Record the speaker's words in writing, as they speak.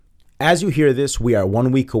As you hear this, we are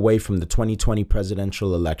 1 week away from the 2020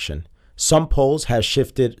 presidential election. Some polls have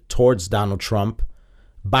shifted towards Donald Trump.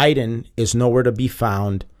 Biden is nowhere to be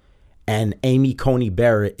found. And Amy Coney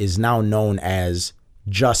Barrett is now known as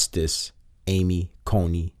Justice Amy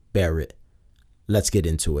Coney Barrett. Let's get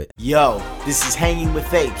into it. Yo, this is Hanging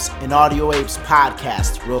with Apes, an Audio Apes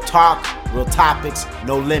podcast. Real talk, real topics,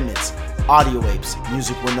 no limits. Audio Apes,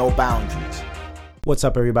 music with no boundaries. What's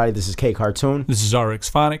up, everybody? This is K Cartoon. This is RX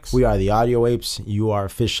Phonics. We are the Audio Apes. You are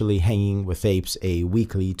officially Hanging with Apes, a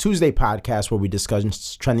weekly Tuesday podcast where we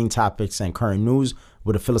discuss trending topics and current news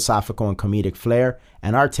with a philosophical and comedic flair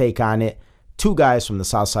and our take on it. Two guys from the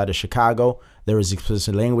south side of Chicago. There is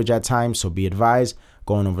explicit language at times, so be advised.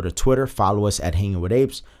 Going over to Twitter, follow us at Hanging with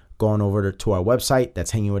Apes. Going over to our website,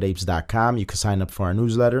 that's hangingwithapes.com. You can sign up for our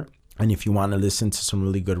newsletter. And if you want to listen to some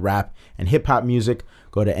really good rap and hip-hop music,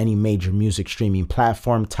 go to any major music streaming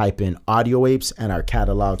platform, type in Audio Apes, and our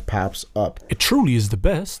catalog pops up. It truly is the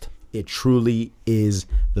best. It truly is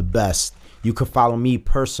the best. You can follow me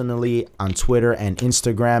personally on Twitter and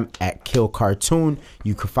Instagram at Kill Cartoon.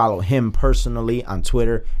 You can follow him personally on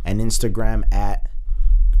Twitter and Instagram at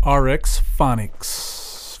RX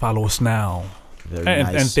Phonics. Follow us now.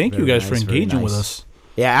 And thank you guys for engaging with us.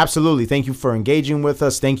 Yeah, absolutely. Thank you for engaging with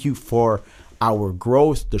us. Thank you for our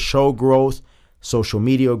growth, the show growth, social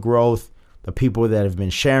media growth, the people that have been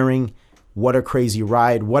sharing. What a crazy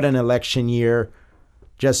ride. What an election year.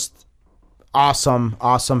 Just awesome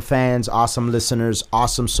fans, awesome listeners,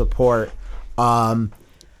 awesome support. I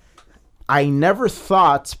never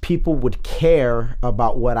thought people would care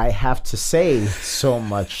about what I have to say so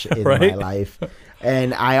much in my life.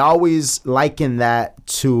 And I always liken that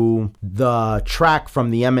to the track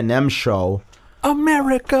from the Eminem show,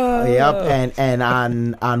 America. Yep, and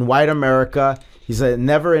on White America, he said,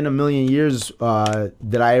 "Never in a million years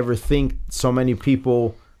did I ever think so many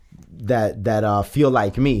people that feel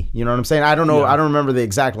like me." You know what I'm saying? I don't know. Yeah. I don't remember the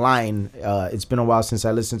exact line. It's been a while since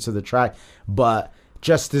I listened to the track, but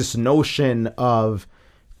just this notion of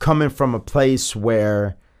coming from a place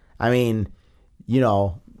where, I mean, you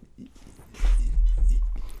know,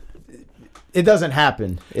 it doesn't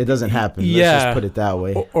happen. It doesn't happen. Yeah. Let's just put it that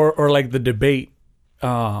way. Or like the debate,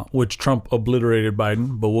 which Trump obliterated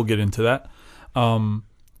Biden, but we'll get into that.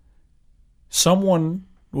 Someone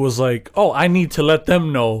was like, "Oh, I need to let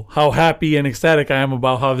them know how happy and ecstatic I am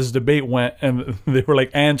about how this debate went," and they were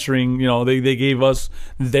like answering. You know, they gave us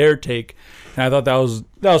their take, and I thought that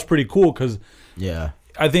was pretty cool because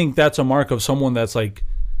I think that's a mark of someone that's like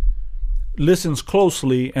listens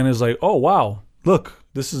closely and is like, "Oh wow, look.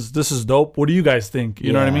 This is dope. What do you guys think?"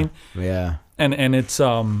 You know what I mean? Yeah. And it's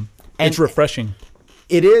refreshing.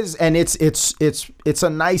 It is, and it's a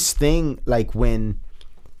nice thing, like when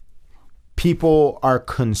people are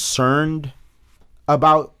concerned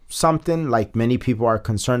about something, like many people are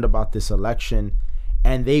concerned about this election,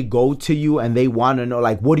 and they go to you and they want to know,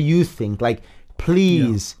 like, what do you think? Like,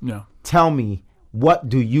 please tell me, what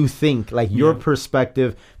do you think? Like your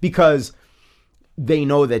perspective, because they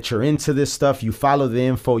know that you're into this stuff. You follow the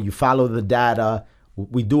info. You follow the data.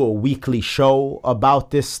 We do a weekly show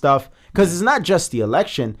about this stuff because it's not just the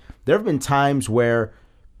election. There have been times where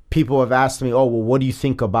people have asked me, "Oh, well, what do you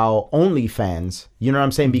think about OnlyFans?" You know what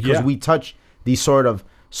I'm saying? Because we touch these sort of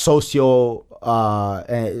these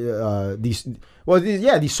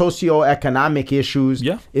socioeconomic issues,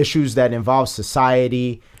 issues that involve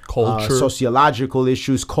society, culture, sociological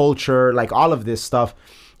issues, culture, like all of this stuff.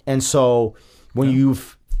 And so when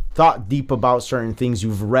you've thought deep about certain things,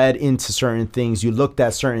 you've read into certain things, you looked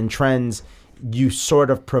at certain trends, you sort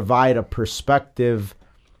of provide a perspective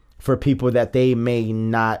for people that they may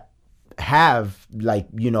not have, like,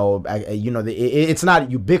 it's not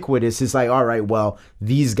ubiquitous. It's like, all right, well,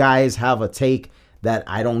 these guys have a take that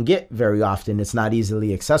I don't get very often. It's not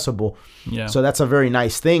easily accessible. Yeah. So that's a very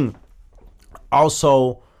nice thing.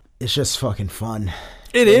 Also, it's just fucking fun.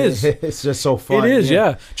 It is. It's just so fun. It is,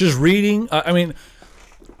 yeah. Just reading. I mean,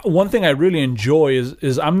 one thing I really enjoy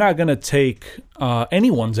is I'm not going to take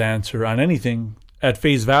anyone's answer on anything at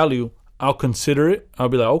face value. I'll consider it. I'll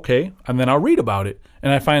be like, okay. And then I'll read about it.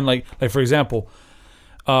 And I find, like for example,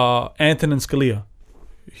 Antonin Scalia.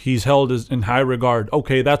 He's held in high regard.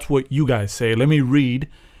 Okay, that's what you guys say. Let me read.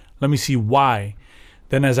 Let me see why.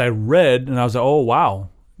 Then as I read, and I was like, oh, wow.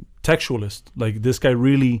 Textualist. Like, this guy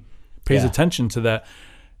really pays attention to that.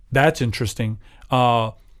 That's interesting.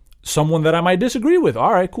 Someone that I might disagree with.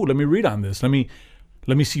 All right, cool. Let me read on this. Let me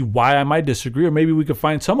see why I might disagree, or maybe we could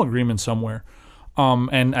find some agreement somewhere.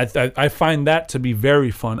 And I find that to be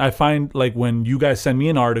very fun. I find, like, when you guys send me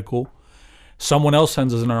an article, Someone else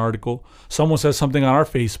sends us an article. Someone says something on our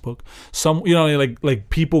Facebook.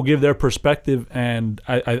 Like people give their perspective, and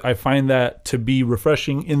I find that to be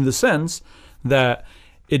refreshing in the sense that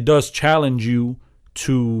it does challenge you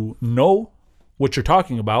to know what you're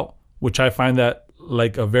talking about, which I find that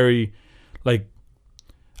like a very like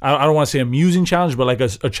I don't want to say amusing challenge, but like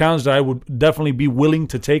a challenge that I would definitely be willing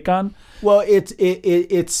to take on. Well,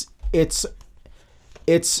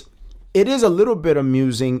 it is a little bit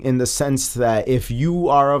amusing in the sense that if you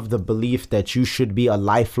are of the belief that you should be a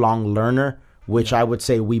lifelong learner, which I would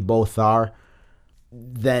say we both are,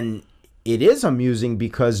 then it is amusing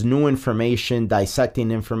because new information,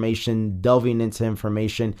 dissecting information, delving into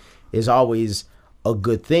information is always a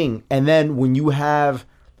good thing. And then when you have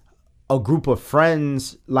a group of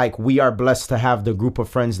friends, like we are blessed to have the group of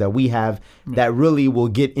friends that we have that really will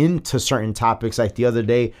get into certain topics. Like the other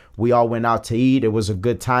day, we all went out to eat. It was a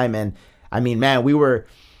good time. And I mean, man, we were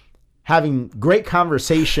having great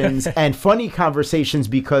conversations and funny conversations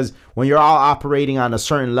because when you're all operating on a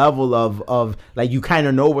certain level of like, you kind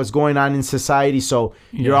of know what's going on in society. So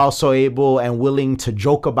you're also able and willing to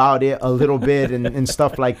joke about it a little bit and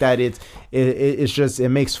stuff like that. It's just, it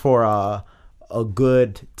makes for a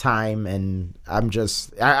good time, and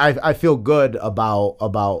I feel good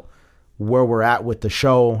about where we're at with the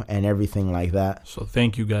show and everything like that. So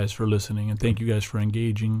thank you guys for listening, and thank you guys for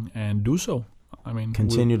engaging, and do so. I mean,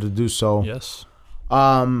 continue to do so. Yes.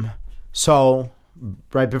 So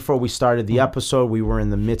right before we started the episode, we were in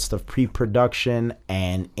the midst of pre-production,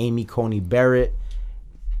 and Amy Coney Barrett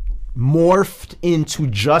morphed into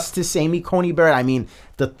Justice Amy Coney Barrett. I mean,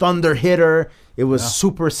 the thunder hit her. It was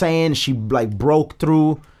Super Saiyan. She like broke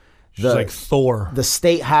through She's like Thor, the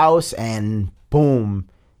state house, and boom.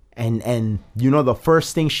 And you know the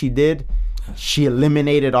first thing she did, she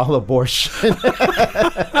eliminated all abortion.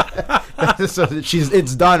 So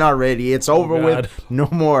it's done already. It's over with. No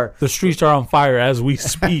more. The streets are on fire as we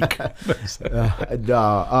speak.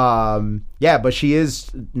 Yeah, but she is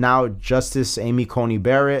now Justice Amy Coney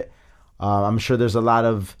Barrett. I'm sure there's a lot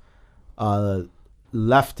of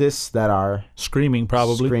leftists that are screaming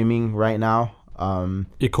right now.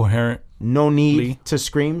 Incoherent. No need to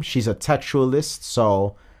scream. She's a textualist,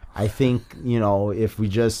 so I think, if we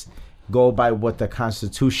just go by what the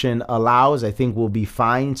Constitution allows, I think we'll be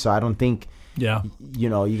fine. So I don't think you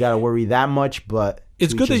got to worry that much. But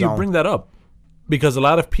it's good that you bring that up, because a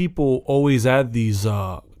lot of people always add these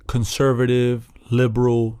conservative,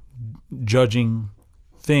 liberal judging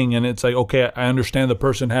thing, and it's like, okay, I understand the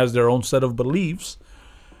person has their own set of beliefs,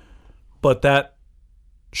 but that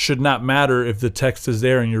should not matter if the text is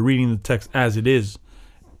there and you're reading the text as it is.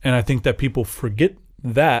 And I think that people forget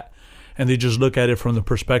that, and they just look at it from the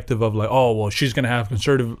perspective of like, oh, well, she's gonna have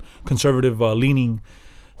conservative leaning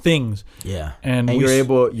things. Yeah, and you're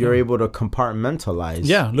able to compartmentalize.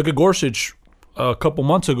 Yeah, look at Gorsuch a couple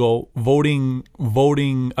months ago voting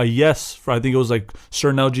a yes for, I think it was like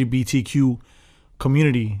certain LGBTQ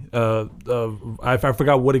community. I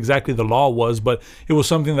forgot what exactly the law was, but it was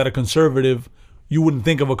something that a conservative, you wouldn't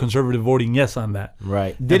think of a conservative voting yes on that.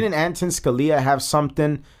 Right. Didn't Anton Scalia have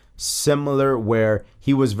something similar where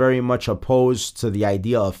he was very much opposed to the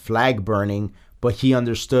idea of flag burning, but he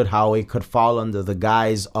understood how it could fall under the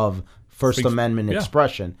guise of First Amendment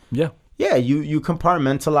expression? Yeah. Yeah, you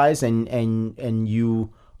compartmentalize and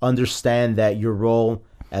you understand that your role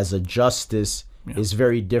as a justice is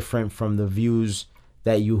very different from the views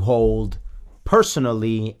that you hold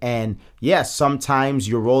personally. And yes, sometimes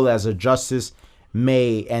your role as a justice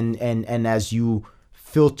may and as you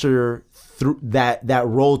filter through that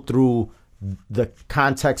role through the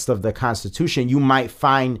context of the Constitution, you might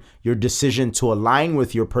find your decision to align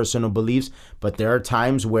with your personal beliefs, but there are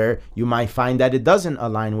times where you might find that it doesn't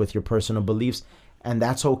align with your personal beliefs, and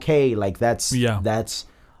that's okay. Like that's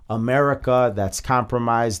America, that's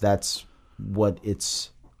compromise, that's what it's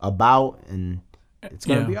about, and it's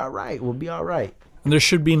gonna be all right. We'll be all right. And there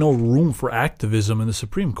should be no room for activism in the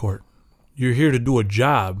Supreme Court. You're here to do a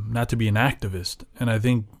job, not to be an activist. And I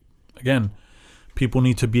think, again, people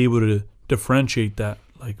need to be able to differentiate that.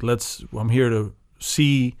 Like, I'm here to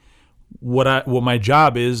see what my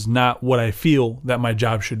job is, not what I feel that my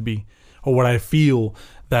job should be, or what I feel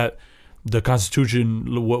that the Constitution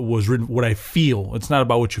was written. What I feel. It's not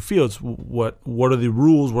about what you feel. It's what are the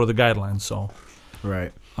rules? What are the guidelines? So,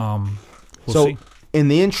 right. We'll see. In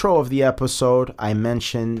the intro of the episode, I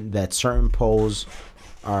mentioned that certain polls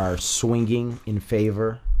are swinging in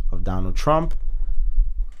favor of Donald Trump.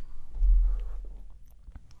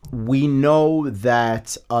 We know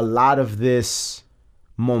that a lot of this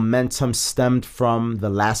momentum stemmed from the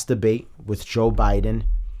last debate with Joe Biden,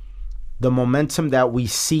 the momentum that we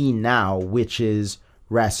see now, which is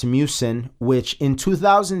Rasmussen, which in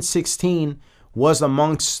 2016 was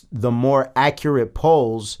amongst the more accurate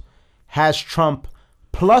polls, has Trump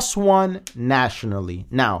 +1 nationally.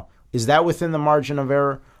 Now, is that within the margin of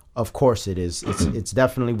error? Of course it is. It's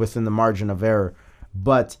definitely within the margin of error.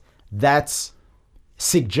 But that's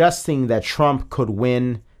suggesting that Trump could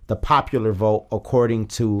win the popular vote according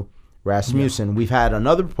to Rasmussen. Yeah. We've had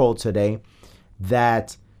another poll today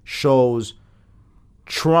that shows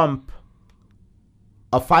Trump,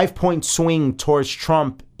 a 5-point swing towards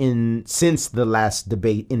Trump since the last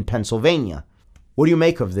debate in Pennsylvania. What do you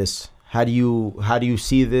make of this? How do you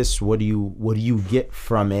see this? What do you get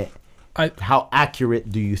from it? How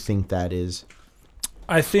accurate do you think that is?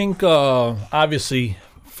 I think obviously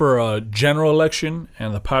for a general election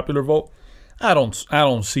and the popular vote, I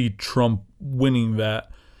don't see Trump winning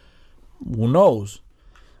that. Who knows?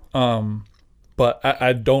 But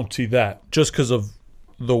I don't see that just because of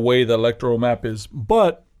the way the electoral map is.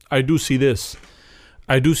 But I do see this.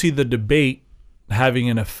 I do see the debate having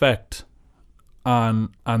an effect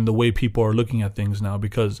on the way people are looking at things now,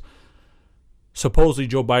 because supposedly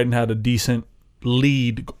Joe Biden had a decent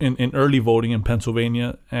lead in early voting in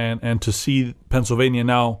Pennsylvania, and to see Pennsylvania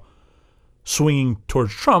now swinging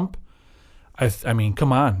towards Trump, I mean,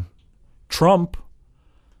 come on. Trump,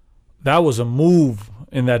 that was a move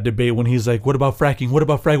in that debate when he's like, what about fracking? What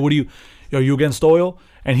about fracking? Are you against oil?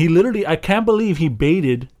 And he literally, I can't believe he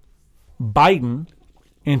baited Biden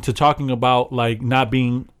into talking about like not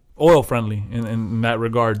being oil friendly in that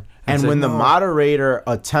regard. And when the moderator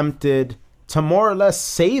attempted to more or less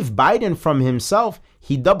save Biden from himself,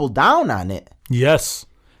 he doubled down on it. Yes.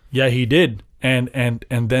 Yeah, he did. And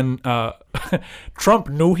then Trump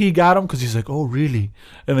knew he got him because he's like, oh, really?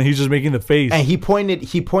 And then he's just making the face. And he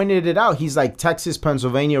pointed it out. He's like, Texas,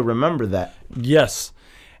 Pennsylvania, remember that. Yes.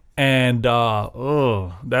 And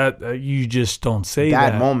that you just don't say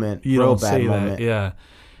that. Bad moment. You Real don't bad say moment. that. Yeah.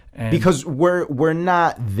 And because we're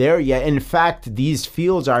not there yet. In fact, these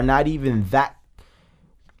fields are not even that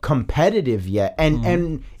competitive yet.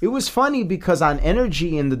 And it was funny because on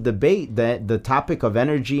energy in the debate, that the topic of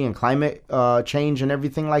energy and climate change and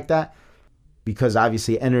everything like that, because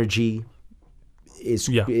obviously energy is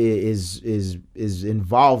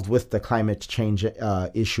involved with the climate change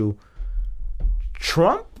issue.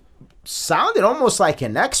 Trump sounded almost like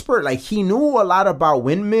an expert. Like he knew a lot about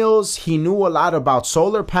windmills. He knew a lot about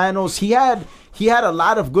solar panels. He had a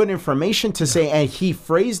lot of good information to say, and he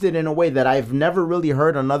phrased it in a way that I've never really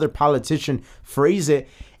heard another politician phrase it.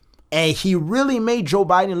 And he really made Joe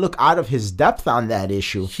Biden look out of his depth on that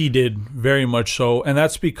issue. He did, very much so. And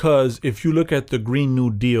that's because if you look at the Green New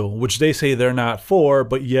Deal, which they say they're not for,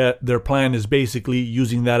 but yet their plan is basically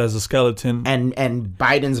using that as a skeleton. And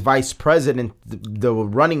Biden's vice president, the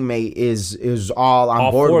running mate, is all on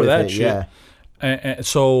board with that it. shit. Yeah. And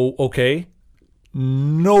so, okay,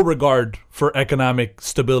 no regard for economic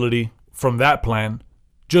stability from that plan.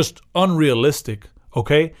 Just unrealistic,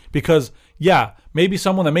 okay? Because, yeah, maybe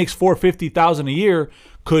someone that makes $450,000 a year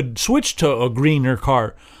could switch to a greener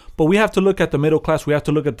car. But we have to look at the middle class. We have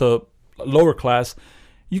to look at the lower class.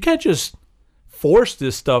 You can't just force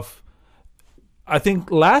this stuff. I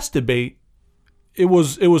think last debate, it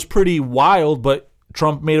was pretty wild, but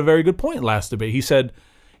Trump made a very good point last debate. He said,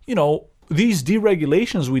 these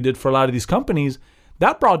deregulations we did for a lot of these companies,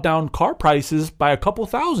 that brought down car prices by a couple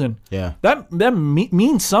thousand. Yeah. That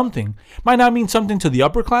means something. Might not mean something to the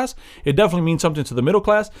upper class. It definitely means something to the middle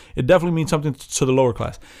class. It definitely means something to the lower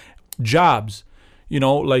class. Jobs,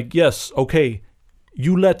 yes, okay,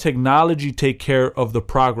 you let technology take care of the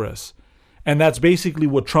progress. And that's basically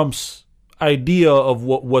what Trump's idea of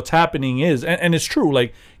what's happening is. And it's true.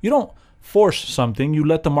 Like, you don't force something. You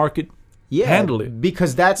let the market handle it.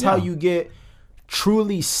 Because that's how you get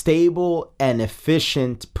truly stable and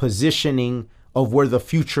efficient positioning of where the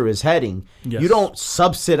future is heading. Yes. You don't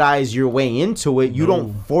subsidize your way into it. You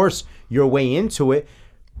don't force your way into it,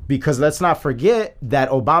 because let's not forget that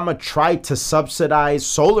Obama tried to subsidize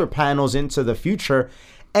solar panels into the future.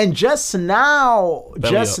 And just now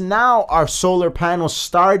are solar panels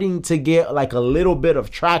starting to get like a little bit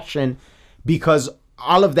of traction, because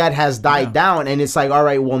all of that has died down. And it's like, all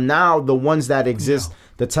right, well, now the ones that exist,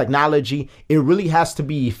 the technology, it really has to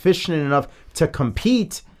be efficient enough to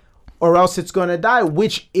compete, or else it's going to die,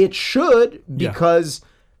 which it should, because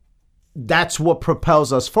that's what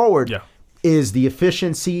propels us forward, is the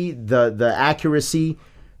efficiency, the accuracy,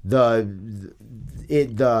 the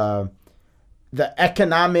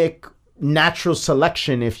economic natural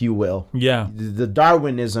selection, if you will. Yeah. The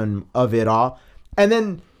Darwinism of it all. And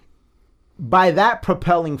then by that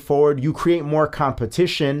propelling forward, you create more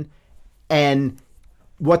competition, And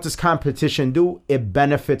what does competition do? It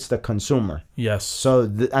benefits the consumer. Yes.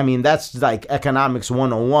 So, I mean, that's like economics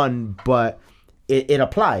 101, but it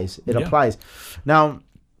applies. It applies. Now,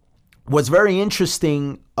 what's very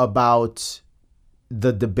interesting about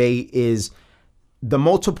the debate is the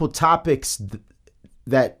multiple topics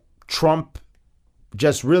that Trump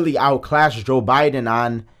just really outclassed Joe Biden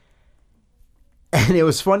on. And it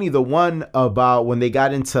was funny, the one about when they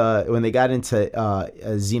got into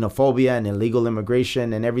xenophobia and illegal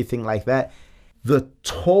immigration and everything like that. The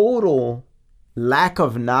total lack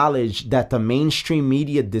of knowledge that the mainstream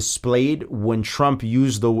media displayed when Trump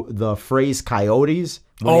used the phrase coyotes.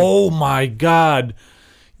 Oh my God!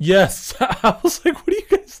 Yes, I was like, "What are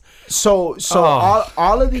you guys?" So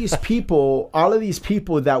all of these people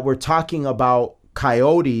that were talking about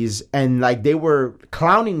coyotes, and like they were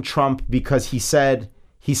clowning Trump because he said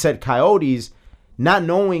coyotes, not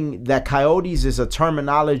knowing that coyotes is a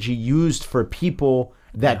terminology used for people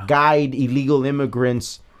that guide illegal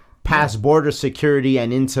immigrants past border security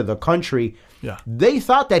and into the country. Yeah. They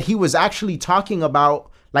thought that he was actually talking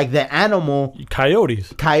about like the animal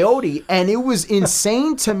coyote, and it was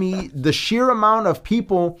insane to me, the sheer amount of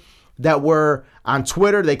people that were on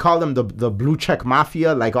Twitter. They call them the blue check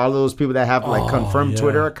mafia, like all those people that have like confirmed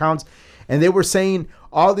Twitter accounts. And they were saying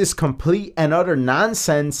all this complete and utter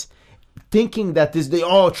nonsense, thinking that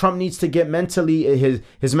Trump needs to get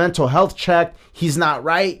his mental health checked. He's not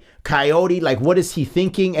right. Coyote, like what is he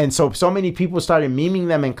thinking? And so many people started memeing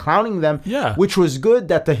them and clowning them, which was good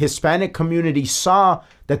that the Hispanic community saw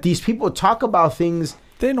that these people talk about things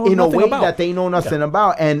in a way that they know nothing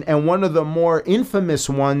about. And one of the more infamous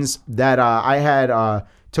ones that I had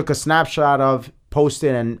took a snapshot of,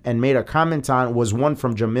 posted and made a comment on was one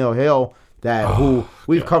from Jamil Hill who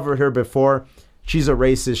we've covered her before. She's a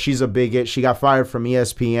racist. She's a bigot. She got fired from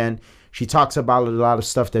ESPN. She talks about a lot of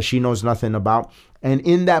stuff that she knows nothing about. And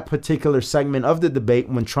in that particular segment of the debate,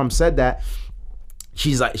 when Trump said that,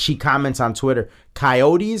 she comments on Twitter,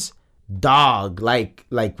 coyotes, dog, like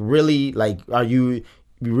really, like, are you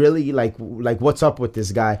really like what's up with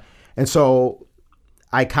this guy? And so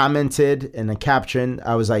I commented in a caption,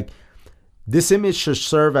 I was like, this image should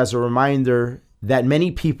serve as a reminder that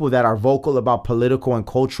many people that are vocal about political and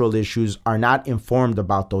cultural issues are not informed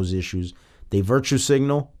about those issues. They virtue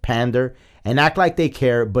signal, pander, and act like they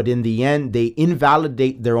care, but in the end, they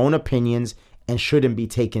invalidate their own opinions and shouldn't be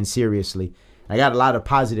taken seriously. I got a lot of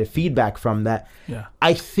positive feedback from that. Yeah.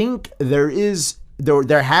 I think there has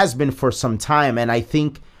been for some time, and I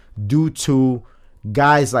think due to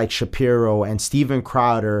guys like Shapiro and Steven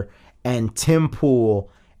Crowder and Tim Pool,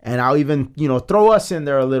 and I'll even throw us in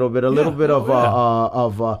there a little bit of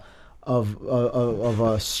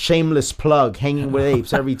a shameless plug, hanging with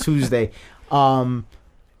apes every Tuesday.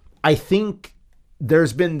 I think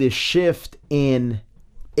there's been this shift in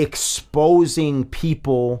exposing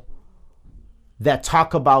people that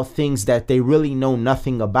talk about things that they really know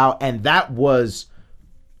nothing about. And that was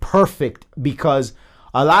perfect because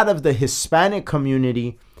a lot of the Hispanic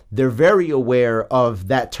community, they're very aware of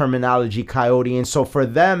that terminology, coyote. And so for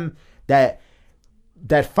them that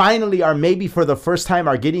finally are maybe for the first time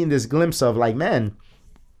are getting this glimpse of like, man,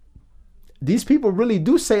 these people really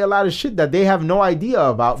do say a lot of shit that they have no idea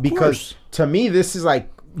about, because to me, this is like,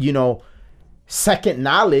 second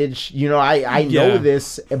knowledge. I know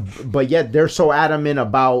this, but yet they're so adamant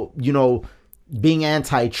about, being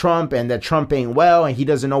anti-Trump and that Trump ain't well and he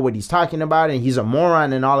doesn't know what he's talking about and he's a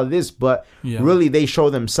moron and all of this. But really, they show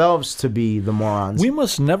themselves to be the morons. We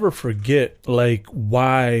must never forget, like,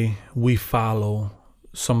 why we follow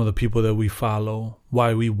some of the people that we follow,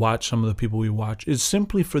 why we watch some of the people we watch. It's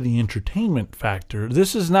simply for the entertainment factor.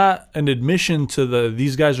 This is not an admission to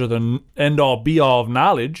these guys are the end-all, be-all of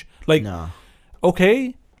knowledge. Like,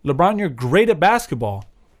 okay, LeBron, you're great at basketball.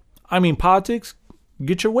 I mean, politics,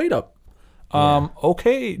 get your weight up.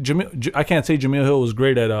 Okay, I can't say Jamil Hill was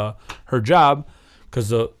great at her job, because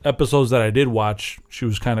the episodes that I did watch, she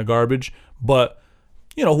was kind of garbage. But,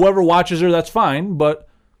 whoever watches her, that's fine. But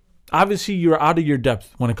obviously, you're out of your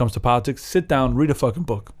depth when it comes to politics. Sit down, read a fucking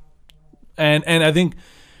book. And I think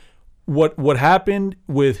what happened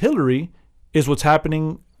with Hillary is what's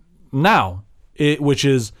happening now, which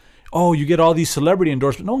is, you get all these celebrity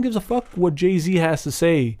endorsements. No one gives a fuck what Jay-Z has to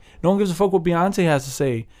say. No one gives a fuck what Beyonce has to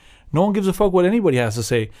say. No one gives a fuck what anybody has to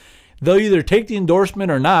say. They'll either take the endorsement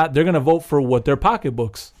or not. They're going to vote for what their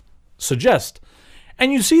pocketbooks suggest.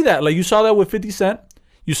 And you see that. Like, you saw that with 50 Cent.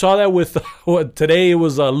 You saw that with today it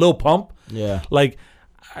was Lil Pump. Yeah. Like,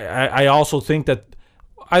 I also think that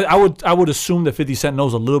I would assume that 50 Cent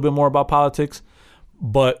knows a little bit more about politics,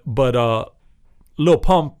 but Lil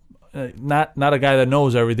Pump, not a guy that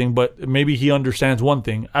knows everything, but maybe he understands one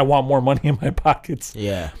thing. I want more money in my pockets.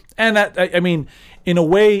 Yeah. And that, I mean, in a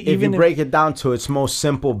way, if you break it down to its most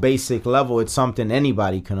simple, basic level, it's something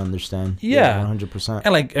anybody can understand. Yeah. 100%.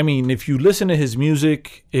 And like, I mean, if you listen to his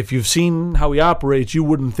music, if you've seen how he operates, you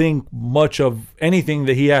wouldn't think much of anything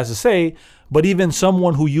that he has to say. But even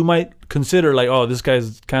someone who you might consider like, oh, this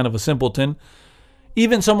guy's kind of a simpleton,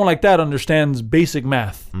 even someone like that understands basic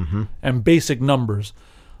math and basic numbers.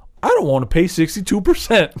 I don't want to pay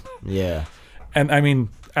 62%. Yeah. And I mean,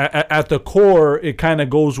 at the core, it kind of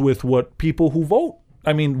goes with what people who vote.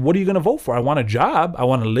 I mean, what are you going to vote for? I want a job. I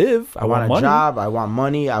want to live. I want money. A job. I want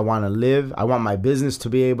money. I want to live. I want my business to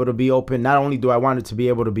be able to be open. Not only do I want it to be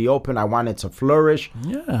able to be open, I want it to flourish.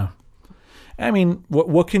 Yeah. I mean,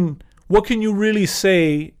 what can you really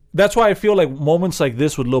say? That's why I feel like moments like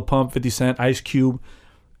this with Lil Pump, 50 Cent, Ice Cube,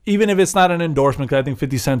 even if it's not an endorsement, because I think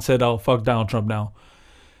 50 Cent said, "Oh, fuck Donald Trump now."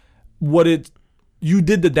 You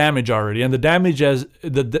did the damage already, and the damage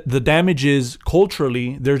the damage is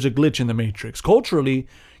culturally. There's a glitch in the matrix. Culturally,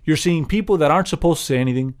 you're seeing people that aren't supposed to say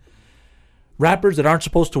anything, rappers that aren't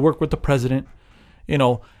supposed to work with the president,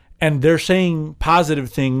 and they're saying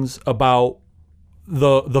positive things about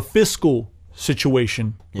the fiscal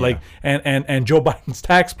situation, like and Joe Biden's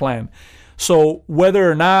tax plan. So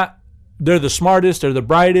whether or not they're the smartest or the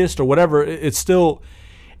brightest or whatever, it's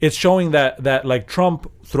showing that like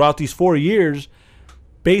Trump throughout these 4 years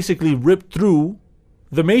basically ripped through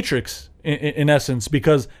the matrix in essence,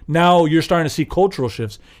 because now you're starting to see cultural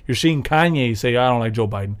shifts. You're seeing Kanye say, I don't like Joe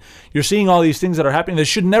Biden. You're seeing all these things that are happening that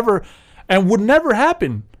should never and would never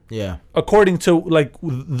happen. Yeah. According to like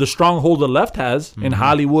the stronghold the left has in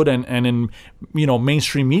Hollywood and in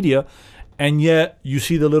mainstream media. And yet you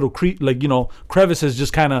see the little crevices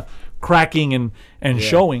just kind of cracking and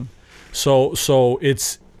showing. So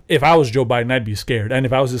it's, if I was Joe Biden, I'd be scared. And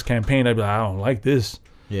if I was his campaign, I'd be like, I don't like this.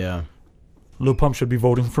 Yeah. Lil Pump should be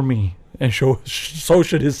voting for me. And so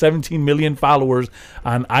should his 17 million followers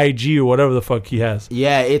on IG or whatever the fuck he has.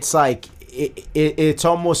 Yeah, it's like, it's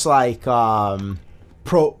almost like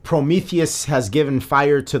Prometheus has given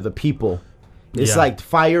fire to the people. It's like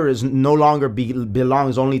fire is no longer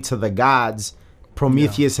belongs only to the gods.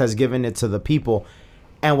 Prometheus has given it to the people.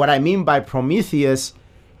 And what I mean by Prometheus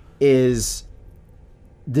is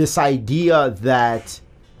this idea that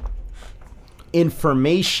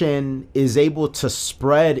information is able to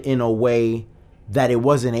spread in a way that it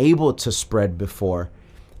wasn't able to spread before.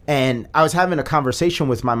 And I was having a conversation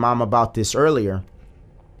with my mom about this earlier.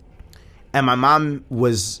 And my mom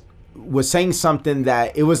was saying something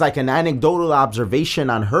that it was like an anecdotal observation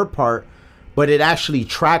on her part, but it actually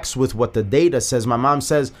tracks with what the data says. My mom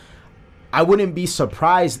says, I wouldn't be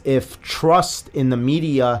surprised if trust in the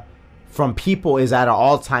media from people is at an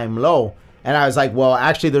all-time low. And I was like, well,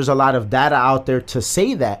 actually, there's a lot of data out there to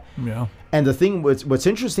say that. Yeah. And the thing, what's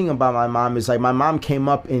interesting about my mom is like my mom came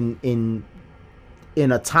up in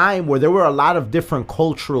a time where there were a lot of different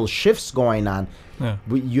cultural shifts going on. Yeah.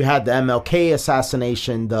 You had the MLK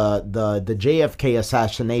assassination, the JFK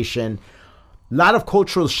assassination, a lot of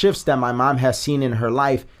cultural shifts that my mom has seen in her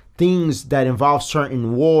life, things that involve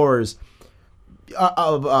certain wars,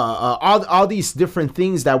 all these different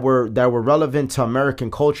things that were relevant to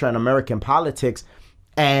American culture and American politics,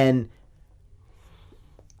 and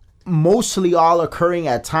mostly all occurring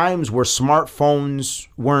at times where smartphones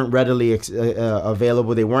weren't readily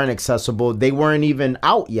available, they weren't accessible, they weren't even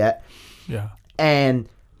out yet. Yeah. And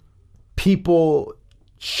people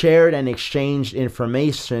shared and exchanged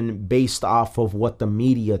information based off of what the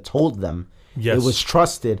media told them. Yes. It was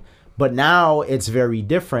trusted. But now it's very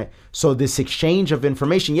different. So this exchange of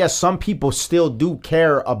information, yes, some people still do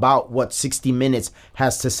care about what 60 Minutes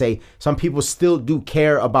has to say. Some people still do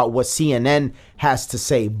care about what CNN has to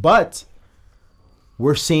say. But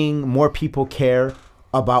we're seeing more people care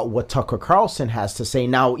about what Tucker Carlson has to say.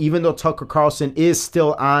 Now, even though Tucker Carlson is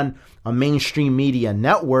still on a mainstream media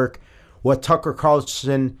network, what Tucker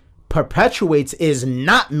Carlson perpetuates is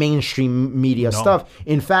not mainstream media stuff.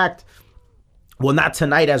 In fact, well, not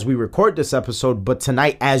tonight as we record this episode, but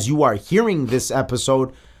tonight as you are hearing this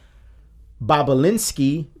episode,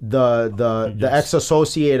 Bobolinsky, the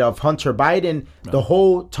ex-associate of Hunter Biden, the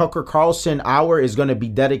whole Tucker Carlson hour is going to be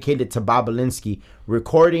dedicated to Bobolinsky.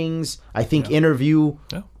 Recordings, I think interview,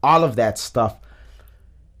 all of that stuff.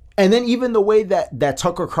 And then even the way that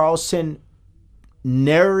Tucker Carlson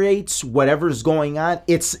narrates whatever's going on,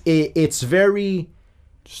 it's very...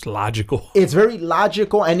 just logical. It's very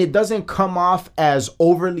logical, and it doesn't come off as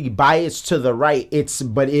overly biased to the right.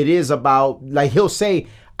 But it is about, like, he'll say,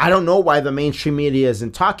 I don't know why the mainstream media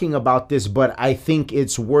isn't talking about this, but I think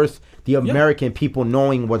it's worth the American people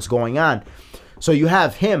knowing what's going on. So you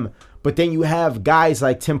have him, but then you have guys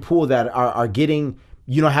like Tim Pool that are getting,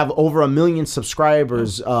 have over 1 million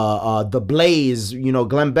subscribers. The Blaze,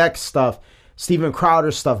 Glenn Beck stuff, Steven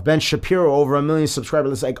Crowder stuff, Ben Shapiro, over 1 million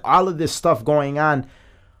subscribers. It's like all of this stuff going on.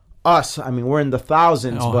 Us, I mean, we're in the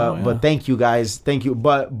thousands, but thank you guys, thank you.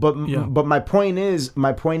 But my point is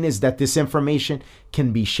that this information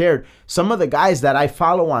can be shared. Some of the guys that I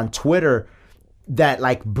follow on Twitter that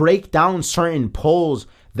like break down certain polls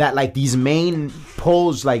that like these main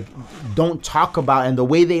polls like don't talk about, and the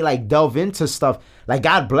way they like delve into stuff, like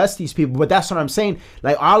God bless these people. But that's what I'm saying.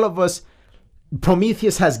 Like all of us,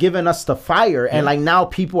 Prometheus has given us the fire, and like now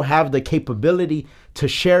people have the capability to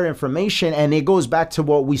share information. And it goes back to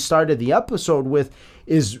what we started the episode with,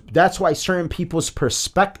 is that's why certain people's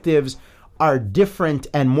perspectives are different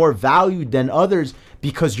and more valued than others,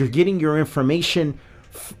 because you're getting your information.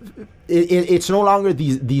 It's no longer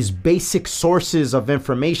these basic sources of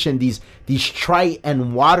information, these trite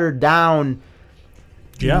and watered down,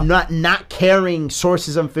 not caring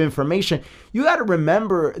sources of information. You got to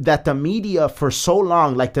remember that the media for so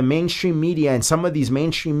long, like the mainstream media and some of these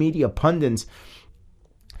mainstream media pundits,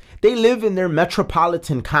 they live in their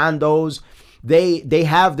metropolitan condos. They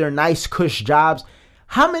have their nice cush jobs.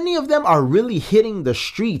 How many of them are really hitting the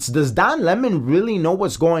streets? Does Don Lemon really know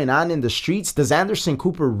what's going on in the streets? Does Anderson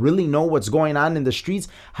Cooper really know what's going on in the streets?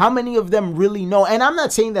 How many of them really know? And I'm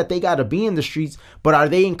not saying that they got to be in the streets, but are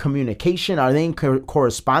they in communication? Are they in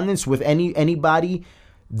correspondence with anybody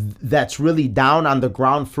that's really down on the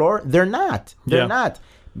ground floor? They're not. They're not.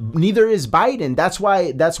 Neither is Biden. That's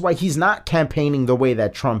why he's not campaigning the way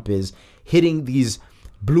that Trump is, hitting these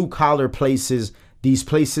blue collar places, these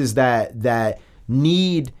places that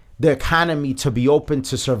need the economy to be open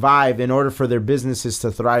to survive in order for their businesses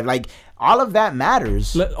to thrive. Like all of that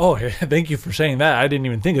matters. Thank you for saying that. I didn't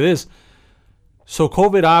even think of this. So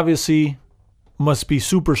COVID obviously must be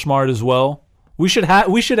super smart as well. We should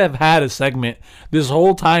have had a segment this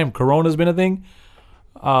whole time Corona's been a thing,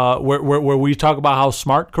 where we talk about how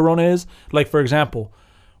smart Corona is. Like for example,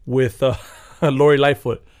 with Lori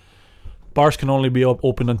Lightfoot, bars can only be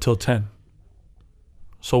open until 10.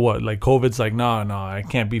 So what? Like COVID's like, no, I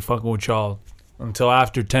can't be fucking with y'all until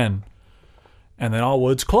after 10. And then,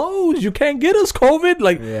 it's closed. You can't get us, COVID.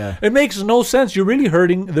 Like, It makes no sense. You're really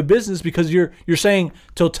hurting the business because you're saying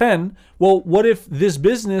till 10. Well, what if this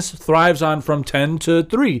business thrives on from 10 to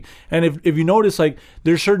 3? And if you notice, like,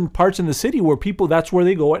 there's certain parts in the city where people, that's where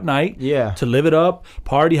they go at night to live it up,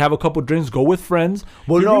 party, have a couple drinks, go with friends.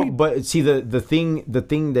 Well, but see, the thing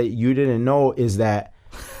that you didn't know is that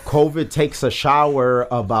COVID takes a shower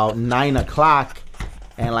about 9 o'clock.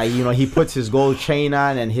 And like, he puts his gold chain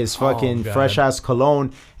on and his fucking fresh ass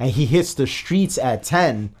cologne, and he hits the streets at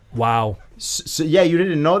 10. Wow. So yeah, you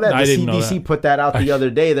didn't know that? I The didn't know CDC that. Put that out the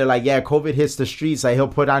other day. They're like, COVID hits the streets. Like he'll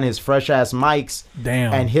put on his fresh ass mics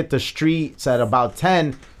and hit the streets at about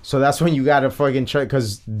 10. So that's when you gotta fucking check,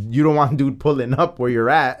 because you don't want dude pulling up where you're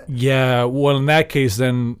at. Yeah, well, in that case,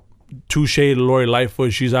 then touche to Lori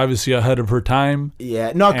Lightfoot. She's obviously ahead of her time.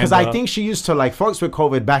 Yeah, no, because I think she used to like fucks with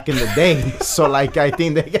COVID back in the day. So like, I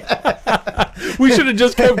think we should have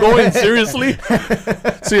just kept going. Seriously,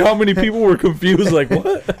 see how many people were confused. Like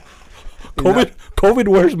what? COVID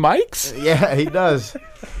wears mics? Yeah, he does.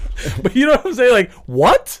 But you know what I'm saying? Like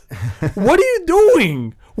what? What are you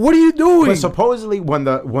doing? What are you doing? But supposedly when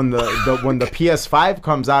the PS5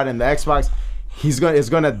 comes out and the Xbox, it's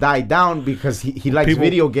gonna die down because he likes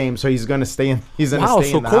video games, so he's gonna stay in. He's gonna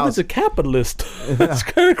stay in the house. Wow, so COVID's a capitalist. That's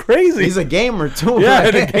kind of crazy. He's a gamer too. Yeah,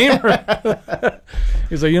 a gamer.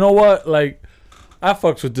 He's like, you know what? Like, I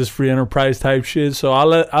fucks with this free enterprise type shit, so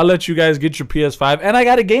I'll let you guys get your PS5, and I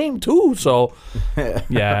got a game too. So,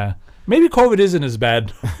 yeah, maybe COVID isn't as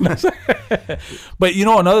bad. But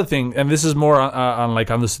another thing, and this is more on the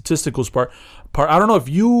statisticals part. I don't know if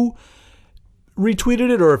you retweeted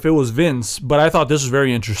it or if it was Vince, but I thought this was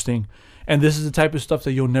very interesting. And this is the type of stuff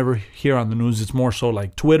that you'll never hear on the news. It's more so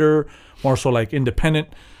like Twitter, more so like independent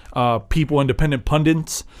people, independent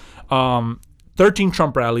pundits. 13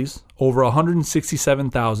 Trump rallies, over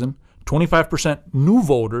 167,000, 25% new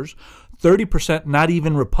voters, 30% not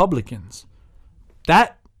even Republicans.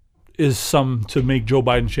 That is some to make Joe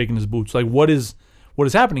Biden shake in his boots. Like what is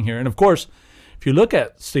happening here? And of course, if you look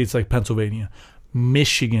at states like Pennsylvania,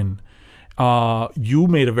 Michigan, you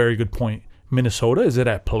made a very good point. Minnesota, is it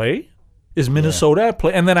at play? Is Minnesota at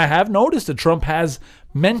play? And then I have noticed that Trump has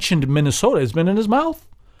mentioned Minnesota. It's been in his mouth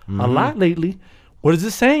a lot lately. What is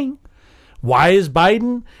this saying? Why is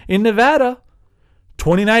Biden in Nevada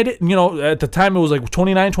 29, at the time it was like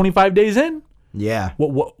 29, 25 days in. Yeah.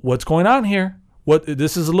 What's going on here?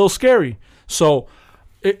 This is a little scary. So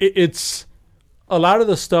it's a lot of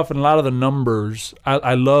the stuff and a lot of the numbers.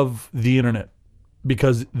 I love the internet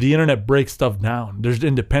because the internet breaks stuff down. There's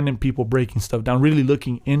independent people breaking stuff down, really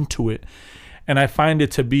looking into it. And I find it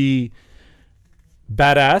to be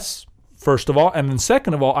badass, first of all. And then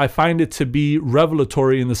second of all, I find it to be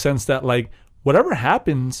revelatory in the sense that, like, whatever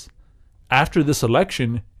happens after this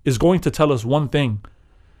election is going to tell us one thing.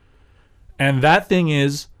 And that thing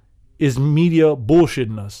is media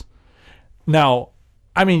bullshitting us. Now,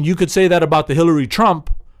 I mean, you could say that about the Hillary Trump,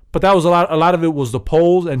 but that was a lot of it was the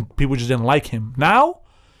polls and people just didn't like him. Now,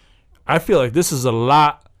 I feel like this is a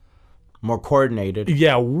lot more coordinated.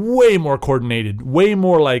 Yeah, way more coordinated. Way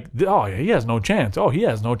more like, oh, he has no chance. Oh, he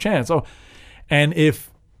has no chance. Oh, and if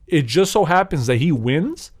it just so happens that he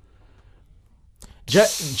wins,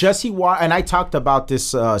 Jesse Waters, and I talked about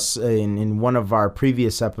this in one of our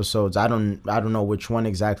previous episodes. I don't know which one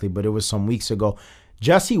exactly, but it was some weeks ago.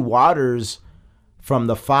 Jesse Waters from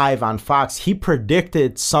the 5 on Fox, he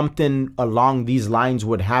predicted something along these lines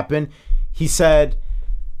would happen. He said,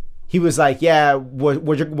 he was like, yeah, what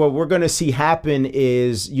we're going to see happen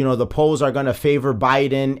is, the polls are going to favor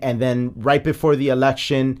Biden, and then right before the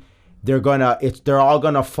election, they're all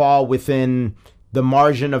going to fall within the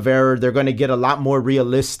margin of error. They're going to get a lot more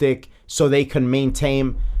realistic so they can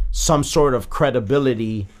maintain some sort of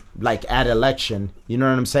credibility, like at election. You know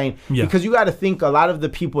what I'm saying? Yeah. Because you got to think, a lot of the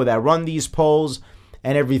people that run these polls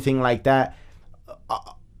and everything like that,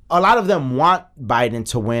 a lot of them want Biden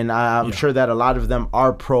to win. I'm sure that a lot of them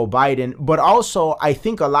are pro-Biden. But also, I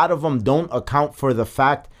think a lot of them don't account for the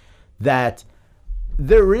fact that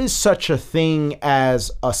there is such a thing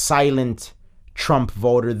as a silent Trump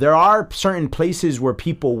voter. There are certain places where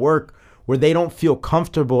people work where they don't feel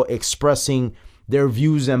comfortable expressing their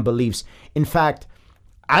views and beliefs. In fact,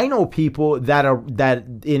 I know people that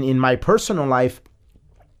in my personal life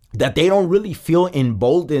that they don't really feel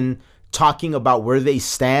emboldened talking about where they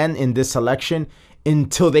stand in this election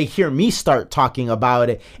until they hear me start talking about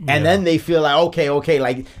it. And then they feel like, okay,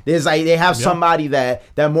 like there's like they have somebody that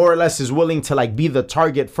more or less is willing to like be the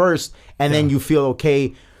target first, and then you feel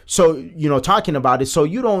okay. So, talking about it. So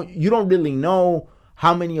you don't really know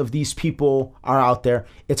how many of these people are out there.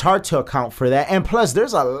 It's hard to account for that. And plus,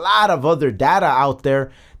 there's a lot of other data out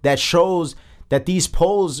there that shows that these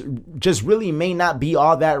polls just really may not be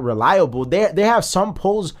all that reliable. They have some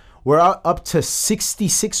polls where up to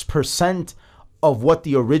 66% of what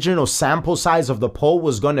the original sample size of the poll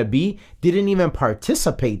was going to be didn't even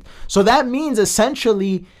participate. So that means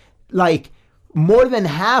essentially, like, more than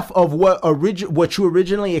half of what you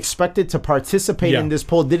originally expected to participate in this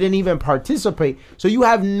poll didn't even participate. So you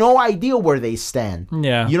have no idea where they stand.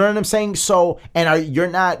 Yeah. You know what I'm saying? So, and you're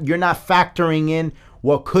not factoring in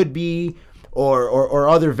what could be or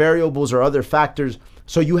other variables or other factors.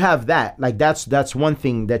 So you have that. Like that's one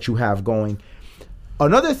thing that you have going.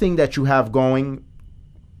 Another thing that you have going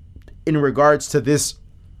in regards to this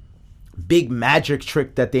big magic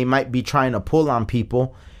trick that they might be trying to pull on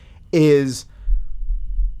people is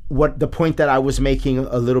what the point that I was making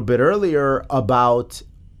a little bit earlier about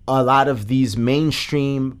a lot of these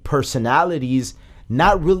mainstream personalities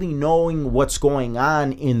not really knowing what's going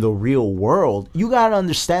on in the real world. You got to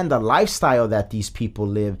understand the lifestyle that these people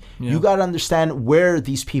live. You got to understand where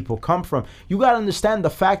these people come from. You got to understand the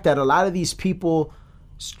fact that a lot of these people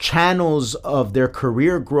channels of their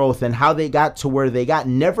career growth and how they got to where they got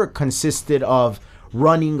never consisted of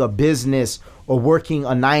running a business or working a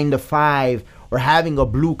 9-to-5 or having a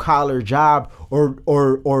blue collar job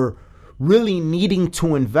or really needing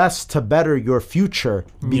to invest to better your future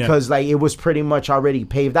because like it was pretty much already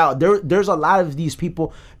paved out. There's a lot of these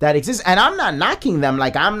people that exist, and I'm not knocking them.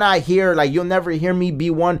 Like, I'm not here, like, you'll never hear me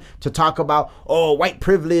be one to talk about white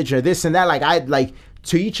privilege or this and that. Like, I like,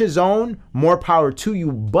 to each his own, more power to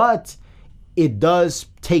you, but it does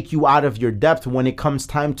take you out of your depth when it comes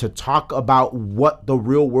time to talk about what the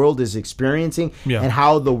real world is experiencing and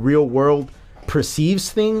how the real world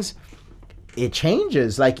perceives things. It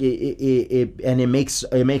changes, like it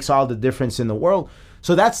makes all the difference in the world.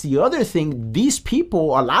 So that's the other thing. These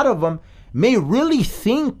people, a lot of them, may really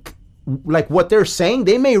think like what they're saying.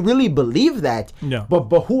 They may really believe that. Yeah. But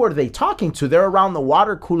who are they talking to? They're around the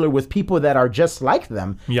water cooler with people that are just like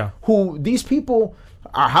them. Yeah. Who these people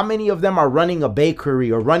are? How many of them are running a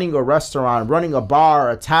bakery or running a restaurant, running a bar,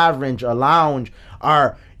 a tavern, a lounge,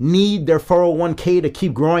 or need their 401k to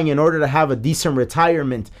keep growing in order to have a decent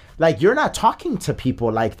retirement? Like, you're not talking to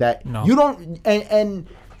people like that. No. You don't, and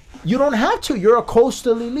You don't have to. You're a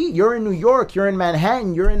coastal elite. You're in New York. You're in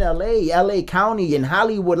Manhattan. You're in LA County, in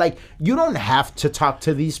Hollywood. Like, you don't have to talk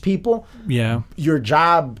to these people. Yeah. Your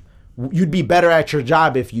job, you'd be better at your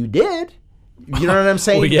job if you did. You know what I'm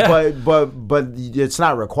saying? Well, yeah. But it's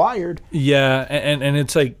not required. Yeah, and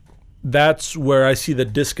it's like, that's where I see the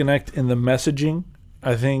disconnect in the messaging.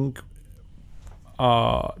 I think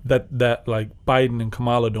that like Biden and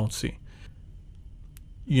Kamala don't see.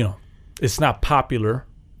 You know, it's not popular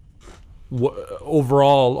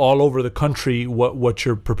overall all over the country what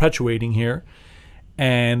you're perpetuating here.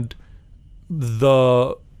 And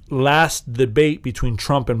the last debate between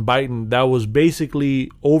Trump and Biden, that was basically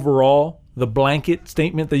overall the blanket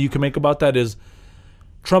statement that you can make about that is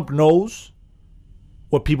Trump knows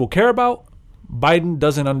what people care about. Biden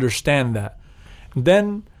doesn't understand that.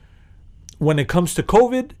 Then when it comes to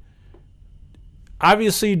COVID,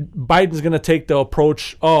 obviously Biden's going to take the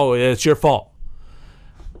approach, oh, it's your fault.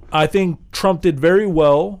 I think Trump did very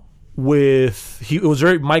well it was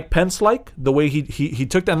very Mike Pence-like, the way he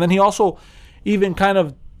took that. And then he also even kind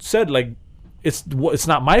of said, like, it's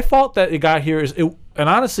not my fault that it got here. And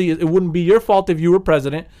honestly, it wouldn't be your fault if you were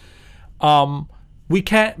president. We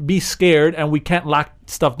can't be scared and we can't lock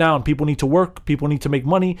stuff down. People need to work. People need to make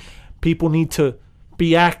money. People need to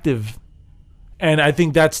be active. And I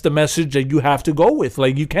think that's the message that you have to go with.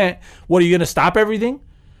 Like, you can't, what, are you going to stop everything?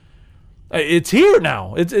 It's here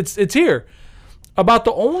now. It's here. About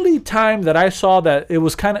the only time that I saw that it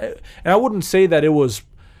was kind of, and I wouldn't say that it was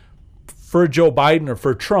for Joe Biden or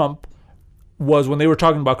for Trump, was when they were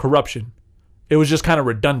talking about corruption. It was just kind of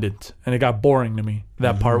redundant, and it got boring to me,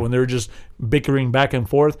 that part, when they were just bickering back and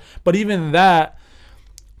forth. But even that,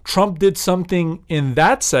 Trump did something in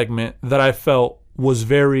that segment that I felt was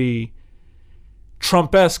very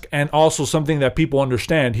Trump-esque, and also something that people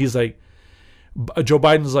understand. He's like, Joe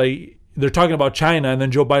Biden's like, they're talking about China, and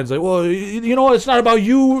then Joe Biden's like, well, you know, it's not about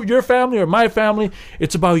you, your family, or my family.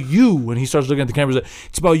 It's about you. And he starts looking at the cameras like,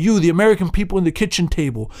 it's about you, the American people in the kitchen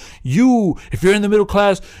table. You, if you're in the middle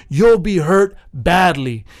class, you'll be hurt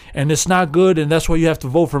badly, and it's not good, and that's why you have to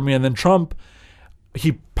vote for me. And then Trump,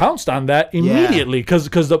 he pounced on that immediately because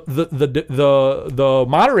the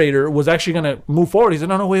moderator was actually going to move forward. He said,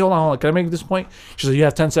 no, wait, hold on. Can I make this point? She said, you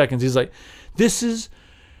have 10 seconds. He's like,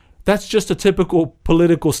 that's just a typical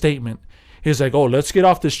political statement. He's like, oh, let's get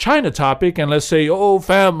off this China topic and let's say, oh,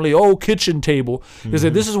 family, oh, kitchen table. He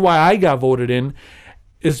said, this is why I got voted in.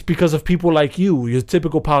 It's because of people like you. You're a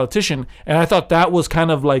typical politician. And I thought that was kind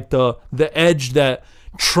of like the edge that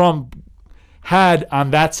Trump had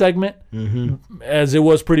on that segment, as it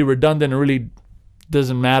was pretty redundant and really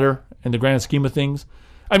doesn't matter in the grand scheme of things.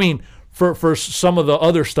 I mean, for some of the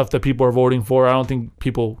other stuff that people are voting for, I don't think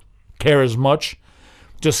people care as much.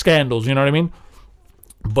 Just scandals, you know what I mean?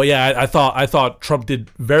 But yeah, I thought Trump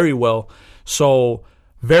did very well. So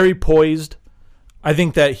very poised. I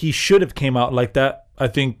think that he should have came out like that. I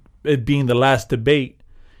think it being the last debate,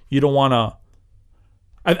 you don't want to.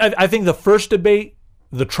 I think the first debate,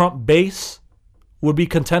 the Trump base would be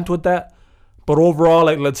content with that. But overall,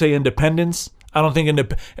 like, let's say independents, I don't think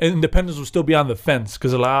independents will still be on the fence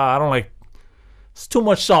because I don't like, it's too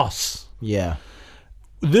much sauce. Yeah.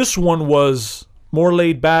 This one was more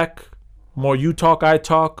laid back, more you talk, I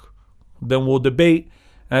talk, then we'll debate.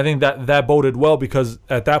 And I think that boded well because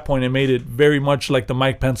at that point it made it very much like the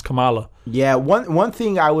Mike Pence Kamala. Yeah, one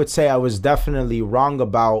thing I would say I was definitely wrong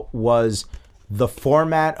about was the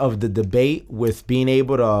format of the debate with being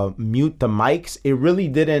able to mute the mics. It really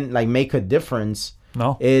didn't like make a difference.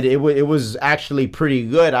 No. It was actually pretty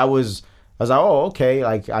good. I was like, oh, okay,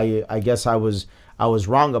 like I guess I was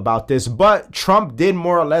wrong about this. But Trump did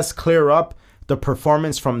more or less clear up the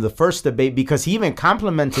performance from the first debate because he even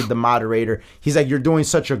complimented the moderator. He's like, you're doing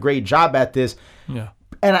such a great job at this. Yeah.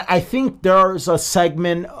 And I think there's a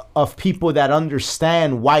segment of people that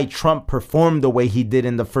understand why Trump performed the way he did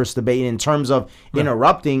in the first debate in terms of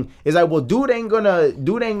interrupting. Is like, well, dude ain't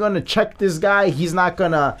gonna check this guy. He's not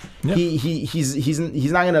gonna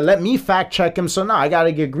he's not gonna let me fact check him. So now I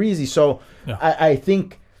gotta get greasy. So I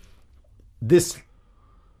think this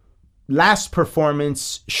last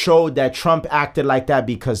performance showed that Trump acted like that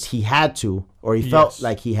because he had to, or he felt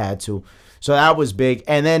like he had to. So that was big.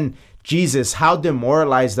 And then, Jesus, how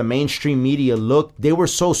demoralized the mainstream media looked. They were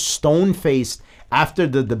so stone-faced after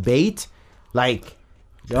the debate. Like,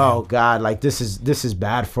 oh, God, like, this is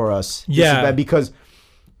bad for us. Yeah. This is bad because,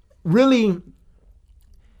 really, what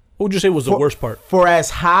would you say was the worst part? For as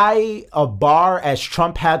high a bar as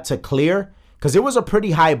Trump had to clear, because it was a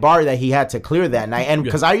pretty high bar that he had to clear that night. And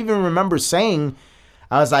because I even remember saying,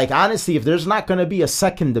 I was like, honestly, if there's not going to be a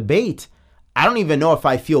second debate, I don't even know if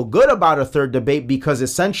I feel good about a third debate, because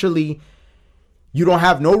essentially you don't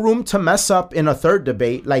have no room to mess up in a third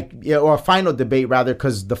debate, or a final debate rather,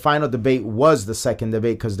 because the final debate was the second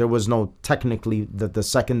debate, because there was no, technically, the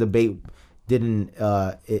second debate didn't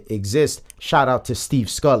exist. Shout out to Steve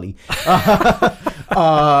Scully. But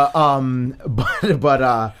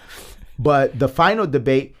the final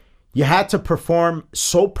debate, you had to perform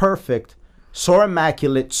so perfect, so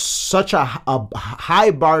immaculate, such a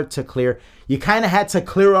high bar to clear. You kind of had to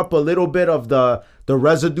clear up a little bit of the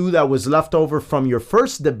residue that was left over from your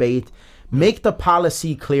first debate, make the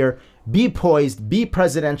policy clear, be poised, be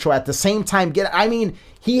presidential at the same time.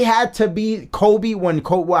 He had to be Kobe when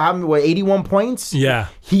Kobe happened with 81 points. Yeah.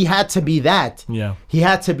 He had to be that. Yeah. He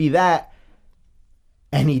had to be that.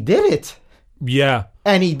 And he did it. Yeah.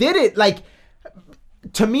 And he did it. Like,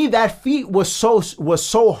 to me, that feat was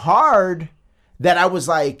so hard that I was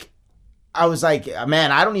like,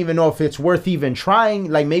 man, I don't even know if it's worth even trying.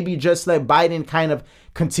 Like, maybe just let Biden kind of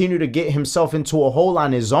continue to get himself into a hole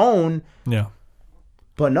on his own. Yeah.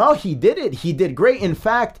 But no, he did it. He did great. In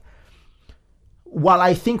fact, while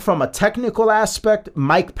I think from a technical aspect,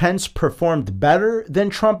 Mike Pence performed better than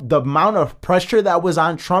Trump, the amount of pressure that was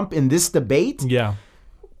on Trump in this debate, yeah,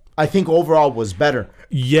 I think overall was better.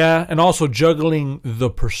 Yeah, and also juggling the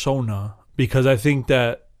persona, because I think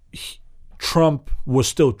that Trump was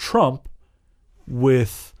still Trump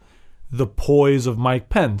with the poise of Mike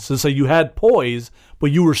Pence. It's like you had poise,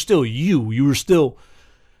 but you were still you. You were still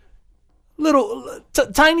little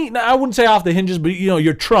tiny. I wouldn't say off the hinges, but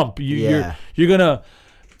you're Trump. You're gonna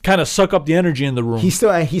kind of suck up the energy in the room. He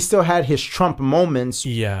still had his Trump moments.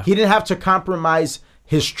 Yeah, he didn't have to compromise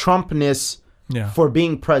his Trumpness for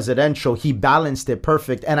being presidential. He balanced it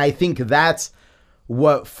perfect, and I think that's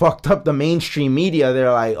what fucked up the mainstream media.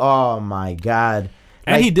 They're like, oh my god.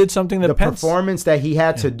 And he did something that the Pence, performance that he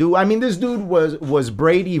had to do. I mean, this dude was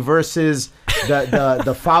Brady versus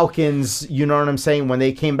the Falcons. You know what I'm saying? When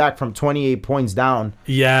they came back from 28 points down.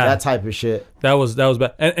 Yeah, that type of shit. That was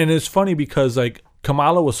bad. And it's funny because like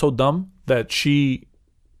Kamala was so dumb that she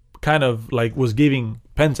kind of like was giving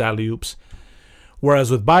Pence alley-oops, whereas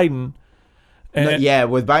with Biden.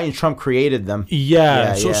 With Biden, Trump created them.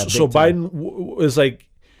 So Biden is like.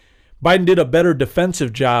 Biden did a better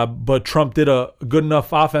defensive job, but Trump did a good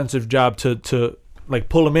enough offensive job to like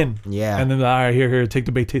pull him in. Yeah. And then, all right, here, take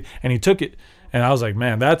the bait. And he took it. And I was like,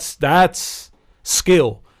 man, that's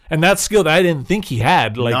skill. And that's skill that I didn't think he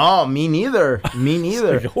had. Like, no, me neither.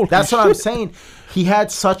 Like, that's what I'm saying. He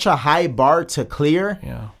had such a high bar to clear.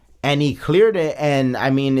 Yeah. And he cleared it. And I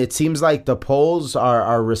mean, it seems like the polls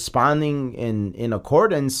are responding in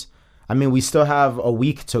accordance. I mean, we still have a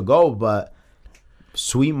week to go, but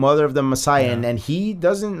sweet mother of the Messiah. And he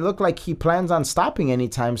doesn't look like he plans on stopping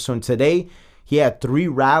anytime soon. Today, he had 3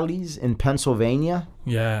 rallies in Pennsylvania.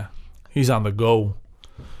 Yeah, he's on the go.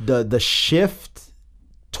 The shift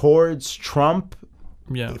towards Trump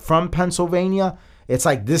from Pennsylvania, it's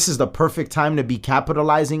like this is the perfect time to be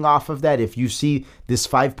capitalizing off of that if you see this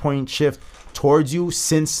 5-point shift towards you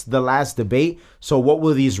since the last debate. So what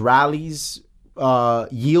will these rallies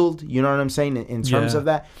yield? You know what I'm saying in terms of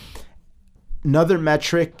that? Another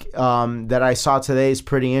metric that I saw today is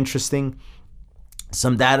pretty interesting.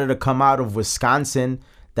 Some data to come out of Wisconsin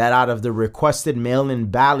that out of the requested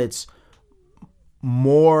mail-in ballots,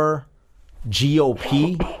 more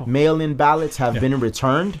GOP mail-in ballots have been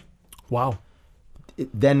returned. Wow.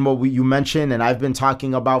 Then what you mentioned, and I've been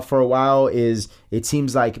talking about for a while, is it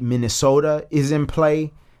seems like Minnesota is in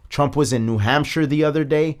play. Trump was in New Hampshire the other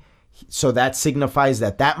day, so that signifies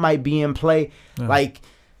that might be in play. Yeah. Like,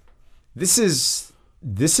 This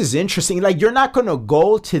is interesting. Like, you're not going to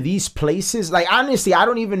go to these places. Like, honestly, I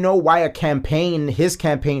don't even know why his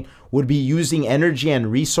campaign would be using energy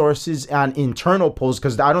and resources on internal polls,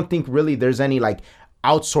 because I don't think really there's any like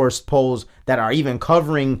outsourced polls that are even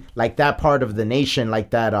covering like that part of the nation, like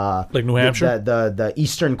that like New Hampshire, the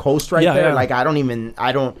eastern coast there. Yeah. Like,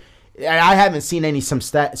 I haven't seen any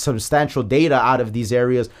substantial data out of these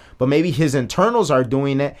areas, but maybe his internals are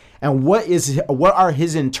doing it. And what are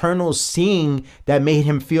his internals seeing that made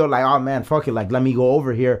him feel like, oh man, fuck it, like let me go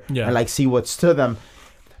over here and like see what's to them.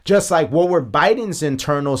 Just like what were Biden's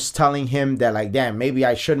internals telling him that like, damn, maybe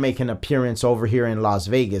I should make an appearance over here in Las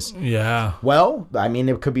Vegas. Yeah. Well, I mean,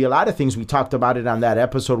 it could be a lot of things. We talked about it on that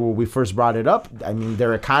episode where we first brought it up. I mean,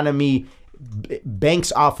 their economy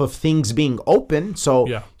banks off of things being open,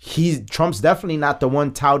 so Trump's definitely not the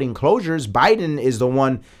one touting closures. Biden is the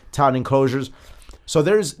one touting closures. So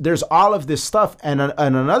there's all of this stuff, and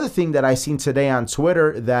another thing that I seen today on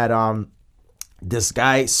Twitter that this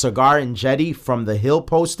guy Cigar and Jetty from The Hill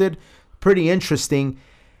posted, pretty interesting.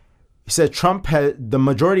 He said the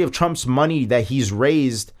majority of Trump's money that he's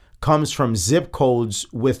raised comes from zip codes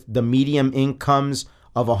with the median incomes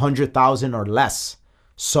of 100,000 or less.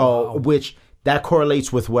 So, which that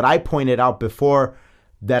correlates with what I pointed out before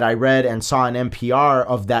that I read and saw on NPR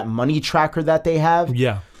of that money tracker that they have.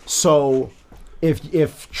 Yeah. So,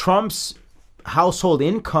 if Trump's household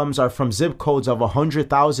incomes are from zip codes of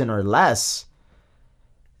 100,000 or less,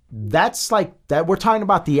 that's like that. We're talking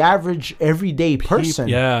about the average everyday person.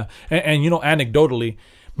 Yeah. And anecdotally,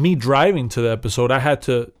 me driving to the episode, I had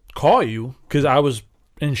to call you because I was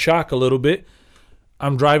in shock a little bit.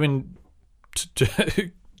 I'm driving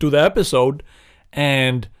to the episode,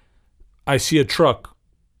 and I see a truck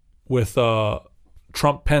with a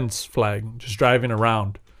Trump Pence flag just driving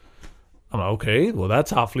around. I'm like, okay, well,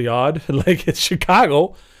 that's awfully odd. Like, it's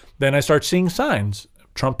Chicago. Then I start seeing signs.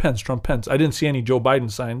 Trump Pence, Trump Pence. I didn't see any Joe Biden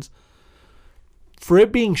signs. For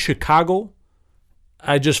it being Chicago,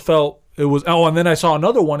 I just felt it was... Oh, and then I saw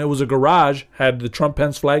another one. It was a garage, had the Trump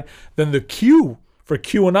Pence flag. Then the Q for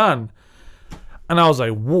QAnon. And I was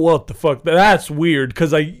like, what the fuck? That's weird,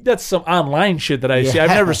 because that's some online shit that I see. I've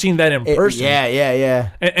never seen that in person. Yeah.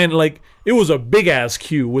 And like, it was a big-ass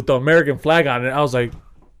Q with the American flag on it. I was like,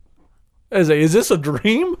 is this a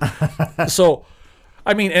dream? So,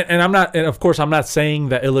 I mean, and I'm not, and of course, I'm not saying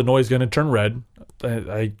that Illinois is going to turn red.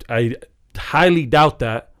 I highly doubt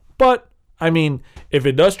that. But I mean, if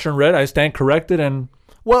it does turn red, I stand corrected. And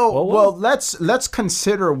well, let's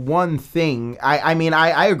consider one thing. I mean,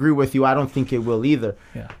 I agree with you. I don't think it will either.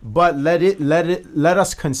 Yeah. But let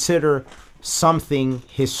us consider something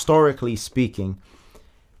historically speaking.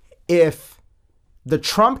 If the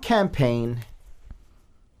Trump campaign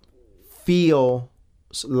feels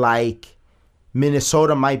like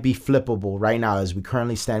Minnesota might be flippable right now as we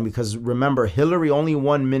currently stand, because remember, Hillary only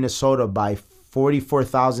won Minnesota by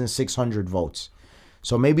 44,600 votes.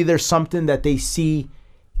 So maybe there's something that they see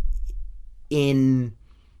in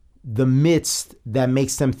the midst that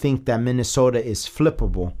makes them think that Minnesota is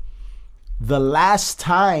flippable. The last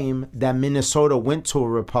time that Minnesota went to a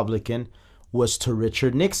Republican was to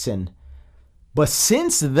Richard Nixon. But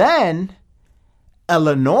since then,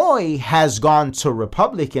 Illinois has gone to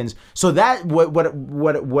Republicans. So that what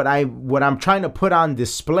I'm trying to put on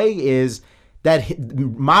display is that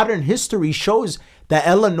modern history shows that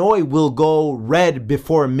Illinois will go red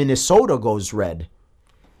before Minnesota goes red.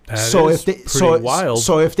 Wild.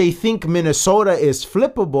 So if they think Minnesota is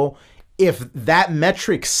flippable, if that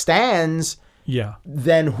metric stands,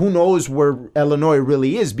 then who knows where Illinois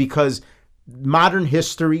really is, because modern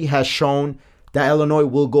history has shown that Illinois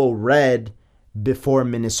will go red before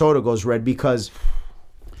Minnesota goes red, because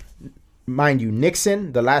mind you,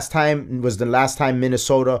 Nixon, the last time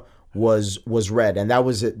Minnesota was red, and that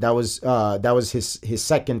was his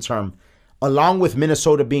second term. Along with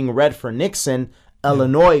Minnesota being red for Nixon,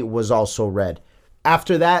 Illinois was also red.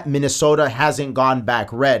 After that, Minnesota hasn't gone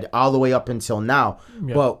back red all the way up until now.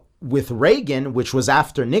 Yeah. But with Reagan, which was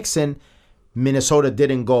after Nixon, Minnesota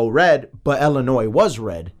didn't go red, but Illinois was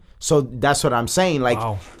red. So that's what I'm saying. Like,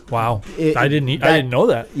 wow. I didn't know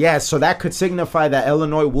that. Yeah, so that could signify that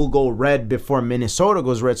Illinois will go red before Minnesota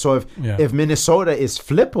goes red. So if Minnesota is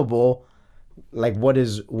flippable, like what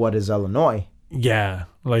is Illinois? Yeah,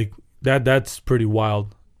 like that's pretty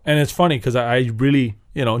wild. And it's funny because I really,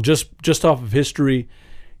 just off of history,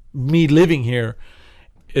 me living here,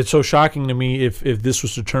 it's so shocking to me if this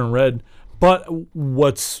was to turn red. But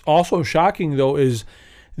what's also shocking though is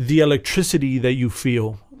the electricity that you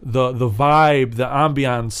feel. The vibe, the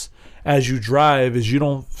ambiance as you drive, is you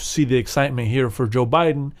don't see the excitement here for Joe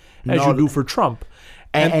Biden as you do for Trump.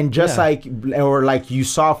 And just like you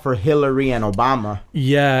saw for Hillary and Obama.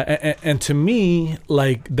 Yeah, and to me,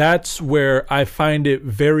 like, that's where I find it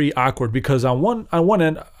very awkward, because on one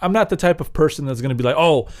end, I'm not the type of person that's going to be like,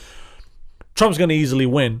 oh, Trump's going to easily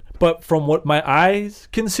win. But from what my eyes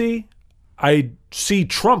can see, I see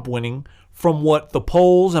Trump winning. From what the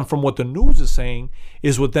polls and from what the news is saying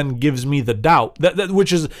is what then gives me the doubt. That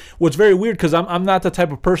which is what's very weird, because I'm not the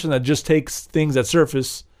type of person that just takes things at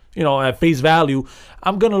surface, at face value.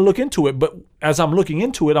 I'm going to look into it. But as I'm looking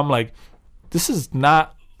into it, I'm like, this is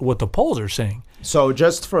not what the polls are saying. So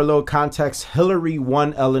just for a little context, Hillary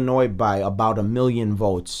won Illinois by about 1 million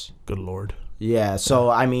votes. Good Lord. Yeah. So,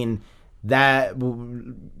 I mean, that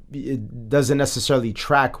it doesn't necessarily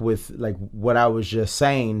track with like what I was just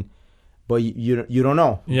saying. But you don't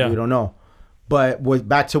know. Yeah. You don't know. But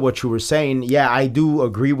back to what you were saying, yeah, I do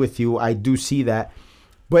agree with you. I do see that.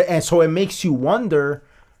 And so it makes you wonder.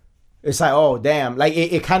 It's like, oh, damn. Like,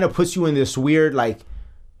 it kind of puts you in this weird, like,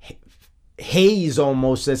 haze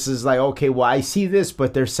almost. This is like, okay, well, I see this,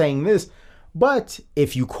 but they're saying this. But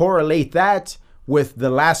if you correlate that with the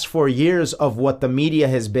last 4 years of what the media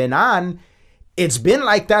has been on, it's been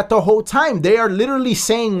like that the whole time. They are literally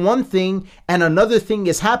saying one thing and another thing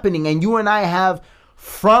is happening. And you and I have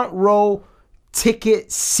front row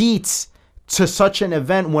ticket seats to such an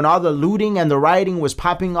event when all the looting and the rioting was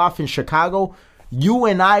popping off in Chicago. You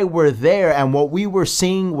and I were there, and what we were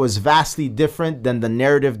seeing was vastly different than the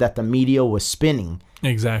narrative that the media was spinning.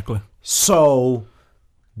 Exactly. So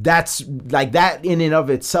that's like, that in and of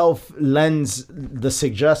itself lends the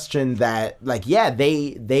suggestion that, like, yeah,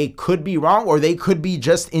 they could be wrong, or they could be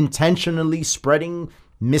just intentionally spreading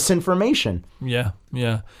misinformation. Yeah.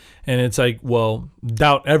 And it's like, well,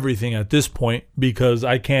 doubt everything at this point, because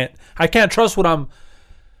I can't trust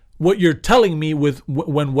what you're telling me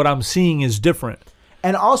when what I'm seeing is different.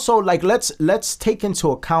 And also, like, let's take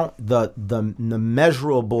into account the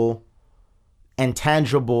measurable and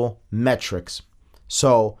tangible metrics.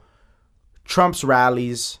 So Trump's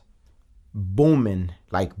rallies, booming.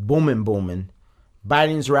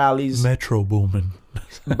 Biden's rallies, metro booming.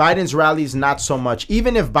 Biden's rallies, not so much.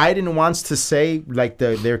 Even if Biden wants to say, like,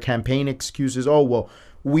 their campaign excuses, oh, well,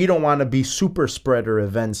 we don't want to be super spreader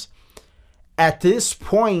events. At this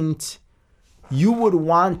point, you would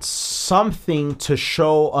want something to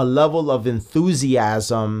show a level of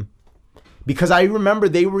enthusiasm, because I remember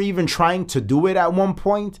they were even trying to do it at one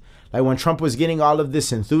point. Like, when Trump was getting all of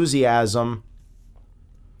this enthusiasm,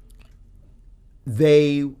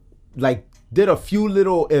 they, like, did a few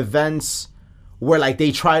little events where, like,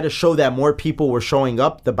 they tried to show that more people were showing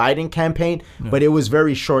up the Biden campaign, but it was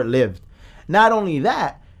very short-lived. Not only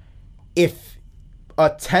that, if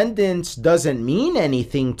attendance doesn't mean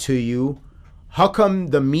anything to you, how come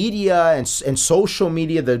the media and social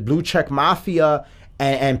media, the blue check mafia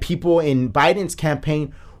and people in Biden's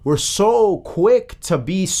campaign were so quick to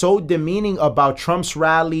be so demeaning about Trump's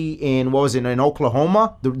rally in, what was it, in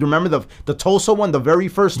Oklahoma? Remember the Tulsa one, the very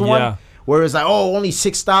first one? Yeah. Where it's like, oh, only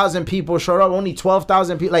 6,000 people showed up, only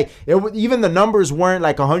 12,000 people. Like, even the numbers weren't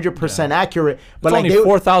like 100% accurate. But it's like, only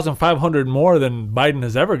 4,500 more than Biden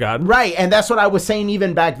has ever gotten. Right, and that's what I was saying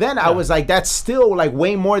even back then. I was like, that's still like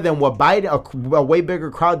way more than what Biden, a way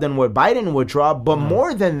bigger crowd than what Biden would draw. But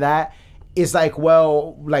more than that is like,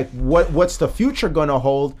 well, like, what's the future gonna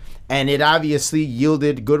hold? And it obviously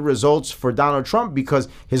yielded good results for Donald Trump, because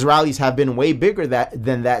his rallies have been way bigger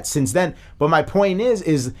than that since then. But my point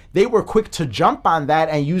is they were quick to jump on that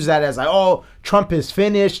and use that as like, oh, Trump is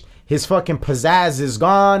finished. His fucking pizzazz is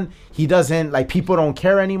gone. He doesn't, like, people don't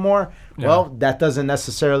care anymore. Yeah. Well, that doesn't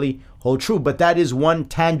necessarily hold true. But that is one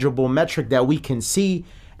tangible metric that we can see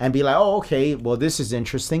and be like, oh, okay, well, this is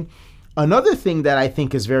interesting. Another thing that I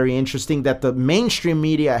think is very interesting that the mainstream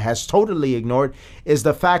media has totally ignored is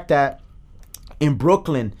the fact that in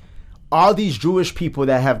Brooklyn, all these Jewish people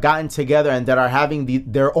that have gotten together and that are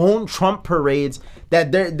having their own Trump parades,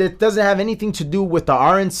 that doesn't have anything to do with the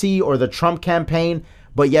RNC or the Trump campaign,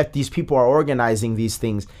 but yet these people are organizing these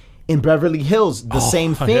things. In Beverly Hills, the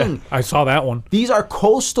same thing. Yeah, I saw that one. These are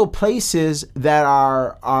coastal places that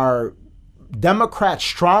are Democrat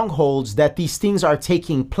strongholds that these things are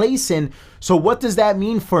taking place in. So what does that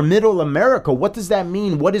mean for middle America? What does that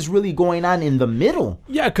mean? What is really going on in the middle?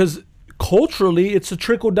 Yeah, because culturally, it's a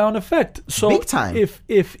trickle-down effect. So big time.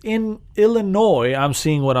 If in Illinois, I'm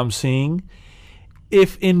seeing what I'm seeing,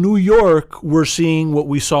 if in New York, we're seeing what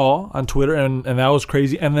we saw on Twitter, and that was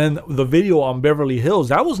crazy, and then the video on Beverly Hills,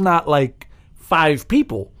 that was not like 5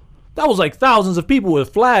 people. That was like thousands of people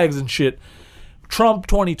with flags and shit. Trump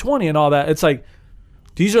 2020 and all that. It's like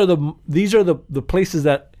these are the places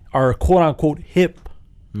that are quote unquote hip,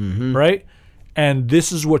 right? And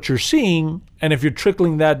this is what you're seeing. And if you're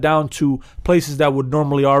trickling that down to places that would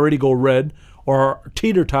normally already go red or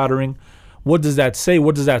teeter-tottering, what does that say?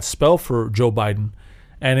 What does that spell for Joe Biden?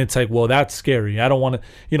 And it's like, well, that's scary. I don't want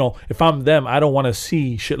to, if I'm them, I don't want to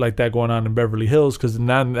see shit like that going on in Beverly Hills, because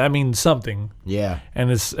that means something. Yeah.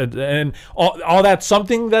 And all that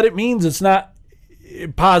something that it means, it's not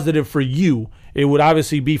positive for you. It would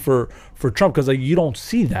obviously be for Trump, because like, you don't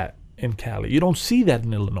see that in Cali. You don't see that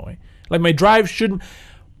in Illinois. Like, my drive shouldn't.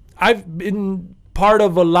 I've been part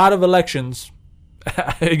of a lot of elections.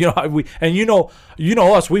 You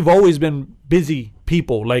know us. We've always been busy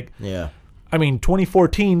people. Like, yeah. I mean,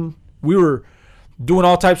 2014, we were doing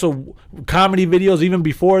all types of comedy videos. Even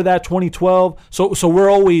before that, 2012. So we're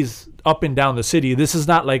always up and down the city. This is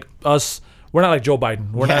not like us. We're not like Joe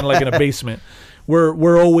Biden. We're not like in a basement.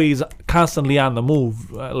 We're always constantly on the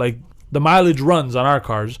move. Like, the mileage runs on our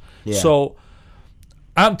cars. Yeah. So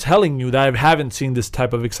I'm telling you that I haven't seen this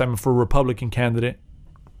type of excitement for a Republican candidate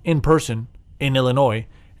in person in Illinois,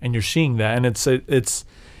 and you're seeing that, and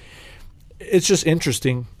it's just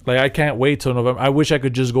interesting. Like, I can't wait till November. I wish I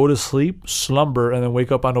could just go to sleep, slumber, and then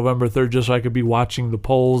wake up on November 3rd just so I could be watching the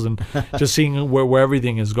polls and just seeing where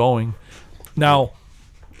everything is going. Now,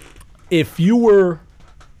 if you were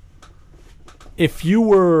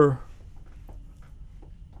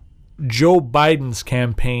Joe Biden's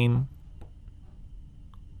campaign,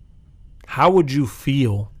 how would you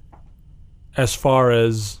feel as far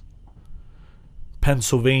as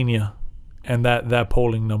Pennsylvania and that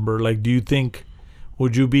polling number? Like, do you think,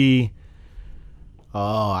 would you be...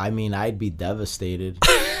 Oh, I mean, I'd be devastated.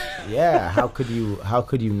 Yeah, how could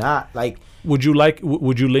you not? Like, would you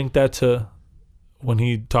link that to when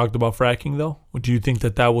he talked about fracking, though? Would you think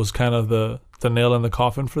that was kind of the nail in the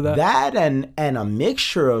coffin for that? That and a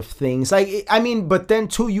mixture of things. Like, I mean, but then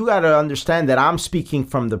too, you got to understand that I'm speaking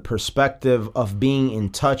from the perspective of being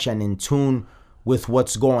in touch and in tune with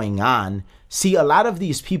what's going on. See, a lot of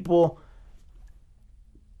these people,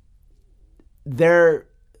 they're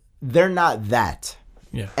not that.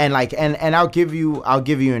 Yeah. And like, and I'll give you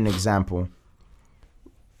an example.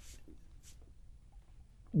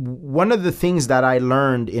 One of the things that I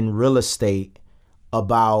learned in real estate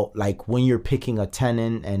about, like, when you're picking a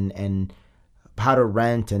tenant and how to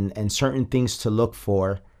rent and certain things to look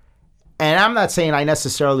for. And I'm not saying I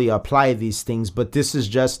necessarily apply these things, but this is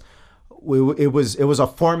just, it was a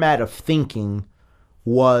format of thinking.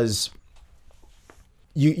 Was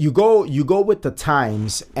you go with the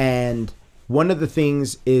times, and one of the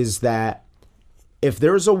things is that if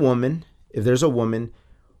there's a woman,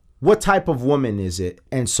 what type of woman is it?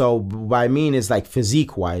 And so what I mean is, like,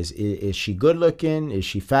 physique wise, is she good looking? Is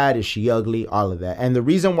she fat? Is she ugly? All of that. And the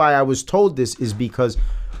reason why I was told this is because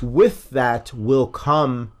with that will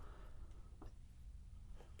come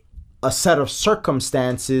a set of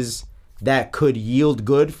circumstances that could yield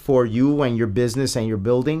good for you and your business and your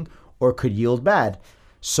building, or could yield bad.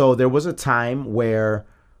 So there was a time where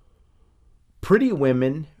pretty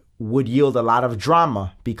women would yield a lot of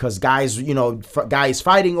drama because guys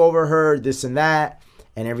fighting over her, this and that,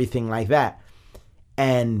 and everything like that.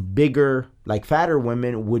 And bigger, like fatter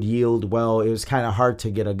women would yield, well, it was kind of hard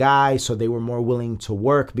to get a guy, so they were more willing to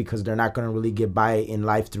work because they're not going to really get by in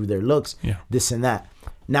life through their looks, this and that.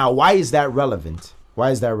 Now, why is that relevant?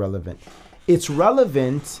 It's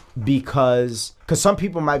relevant because some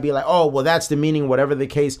people might be like, oh, well, that's the meaning, whatever the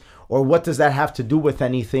case, or what does that have to do with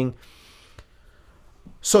anything?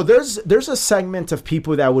 So there's a segment of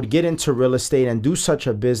people that would get into real estate and do such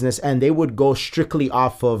a business, and they would go strictly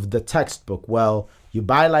off of the textbook. Well, you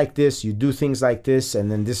buy like this, you do things like this,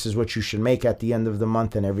 and then this is what you should make at the end of the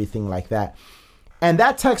month and everything like that. And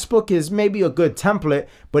that textbook is maybe a good template,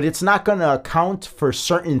 but it's not going to account for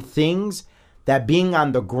certain things that being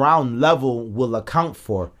on the ground level will account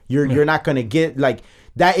for. You're not going to get, like,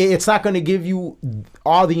 that. It's not going to give you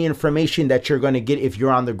all the information that you're going to get if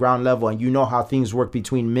you're on the ground level and you know how things work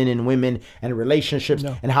between men and women and relationships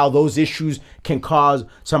and how those issues can cause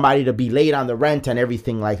somebody to be late on the rent and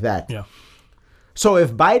everything like that. Yeah. So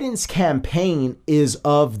if Biden's campaign is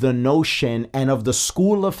of the notion and of the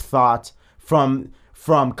school of thought from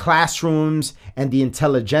classrooms and the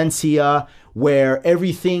intelligentsia, where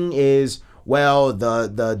everything is, well,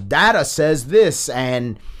 the data says this,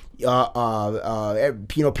 and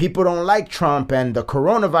people don't like Trump, and the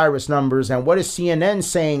coronavirus numbers, and what is CNN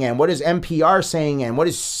saying, and what is NPR saying, and what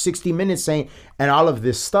is 60 Minutes saying, and all of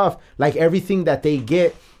this stuff. Like, everything that they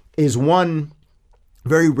get is one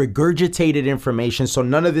very regurgitated information. So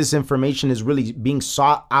none of this information is really being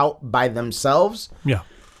sought out by themselves. Yeah.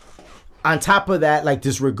 On top of that, like,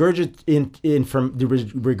 this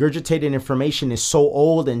regurgitated information is so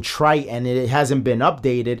old and trite, and it hasn't been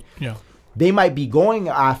updated. Yeah. They might be going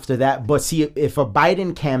after that, but see, if a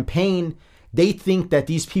Biden campaign, they think that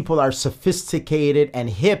these people are sophisticated and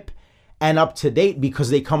hip and up to date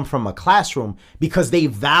because they come from a classroom, because they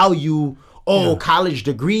value college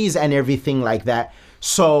degrees and everything like that.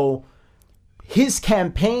 So his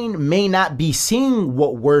campaign may not be seeing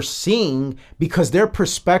what we're seeing because their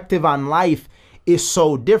perspective on life is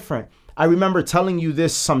so different. I remember telling you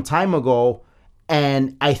this some time ago,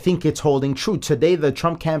 and I think it's holding true. Today, the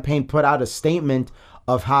Trump campaign put out a statement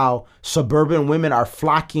of how suburban women are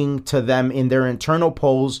flocking to them in their internal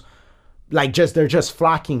polls. Like, they're just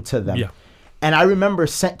flocking to them. Yeah. And I remember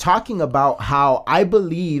talking about how I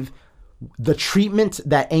believe the treatment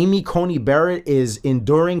that Amy Coney Barrett is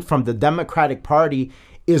enduring from the Democratic Party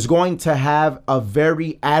is going to have a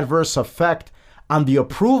very adverse effect on the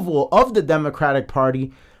approval of the Democratic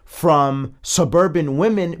Party from suburban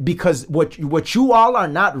women, because what you all are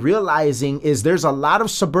not realizing is there's a lot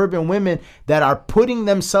of suburban women that are putting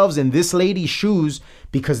themselves in this lady's shoes,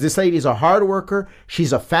 because this lady's a hard worker.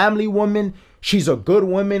 She's a family woman. She's a good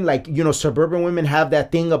woman. Like, you know, suburban women have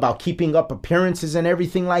that thing about keeping up appearances and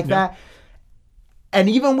everything like that. And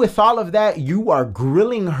even with all of that, you are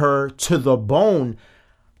grilling her to the bone.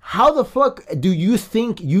 How the fuck do you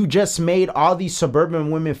think you just made all these suburban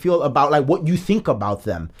women feel about, like, what you think about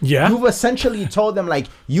them? Yeah. You've essentially told them, like,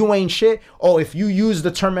 you ain't shit. Oh, if you use the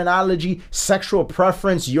terminology sexual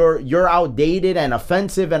preference, you're outdated and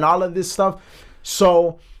offensive and all of this stuff.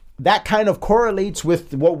 So that kind of correlates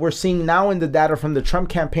with what we're seeing now in the data from the Trump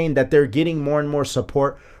campaign, that they're getting more and more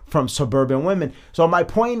support from suburban women. So my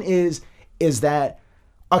point is that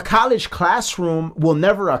a college classroom will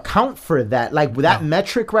never account for that. Like that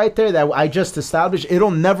metric right there that I just established, it'll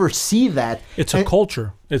never see that. It's a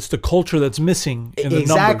culture. It's the culture that's missing in the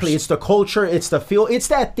numbers. Exactly. It's the culture. It's the feel. It's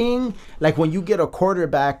that thing, like when you get a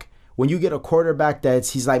quarterback,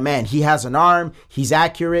 he's like, man, he has an arm, he's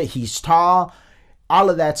accurate, he's tall, all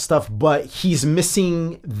of that stuff, but he's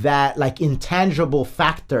missing that like intangible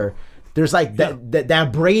factor. There's like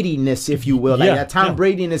that Brady-ness, if you will. Like that Tom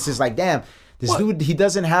Brady-ness is like, damn, this dude, he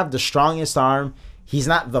doesn't have the strongest arm. He's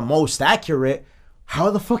not the most accurate.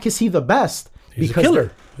 How the fuck is he the best? He's a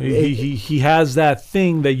killer. He has that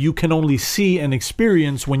thing that you can only see and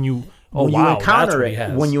experience when you encounter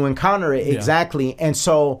it. When you encounter it, exactly. And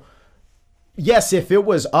so, yes, if it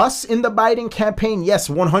was us in the Biden campaign, yes,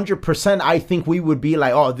 100%, I think we would be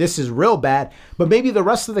like, oh, this is real bad. But maybe the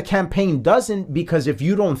rest of the campaign doesn't, because if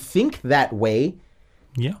you don't think that way,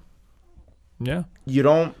 you're not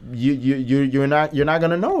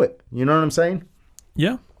gonna know it. You know what I'm saying?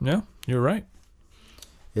 Yeah, you're right.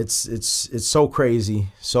 It's so crazy.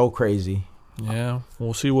 Yeah,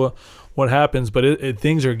 we'll see what happens, but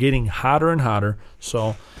things are getting hotter and hotter.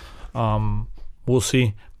 So we'll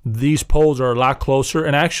see. These polls are a lot closer,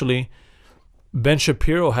 and actually, Ben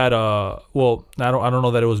Shapiro had I don't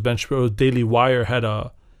know that it was Ben Shapiro. Daily Wire had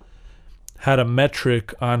a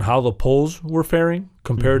metric on how the polls were faring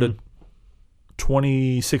compared to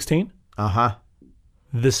 2016.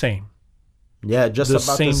 The same. Yeah, just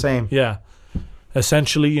about the same. Yeah,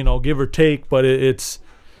 essentially, give or take, but it's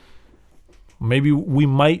maybe we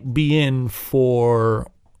might be in for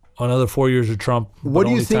another 4 years of Trump. What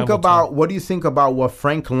do you think about what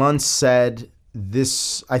Frank Luntz said?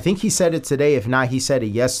 I think he said it today. If not, he said it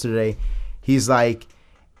yesterday. He's like,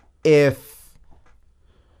 if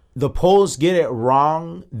the polls get it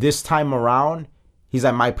wrong this time around, he's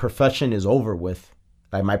like, my profession is over with.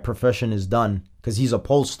 Like, my profession is done, because he's a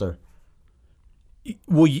pollster.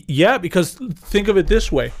 Well, yeah, because think of it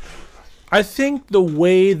this way. I think the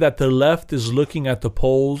way that the left is looking at the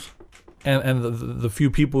polls and the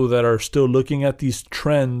few people that are still looking at these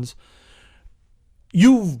trends,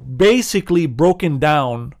 you've basically broken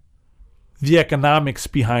down the economics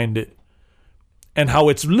behind it and how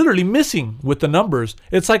it's literally missing with the numbers.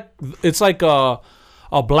 It's like a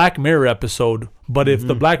Black Mirror episode, but if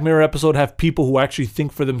the Black Mirror episode have people who actually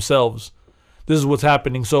think for themselves, this is what's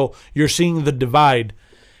happening. So you're seeing the divide.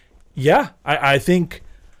 Yeah, I think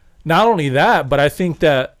not only that, but I think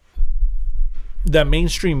that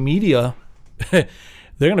mainstream media, they're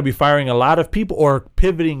going to be firing a lot of people or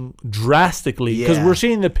pivoting drastically, because we're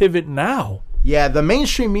seeing the pivot now. Yeah, the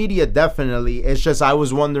mainstream media definitely. It's just I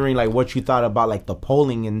was wondering like what you thought about like the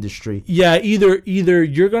polling industry. Yeah, either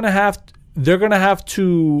they're going to have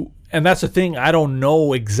to, and that's the thing, I don't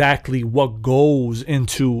know exactly what goes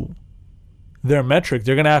into their metric.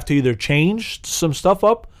 They're going to have to either change some stuff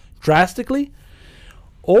up drastically,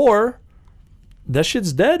 or that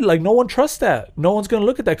shit's dead. Like, no one trusts that. No one's going to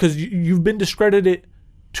look at that, because you've been discredited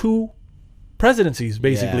 2 presidencies,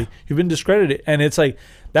 basically. You've been discredited, and it's like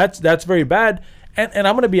that's very bad. And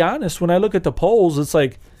I'm going to be honest, when I look at the polls, it's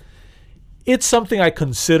like it's something I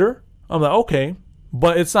consider. I'm like, okay,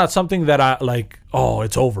 but it's not something that I like, oh,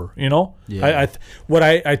 it's over, Yeah. What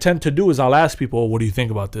I tend to do is I'll ask people, what do you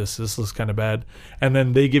think about this? This looks kind of bad. And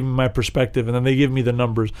then they give me my perspective, and then they give me the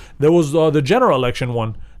numbers. There was the general election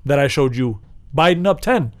one that I showed you, Biden up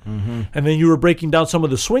 10. And then you were breaking down some of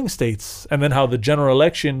the swing states, and then how the general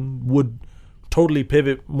election would totally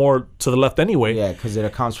pivot more to the left anyway. Yeah, because it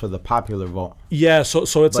accounts for the popular vote. Yeah, so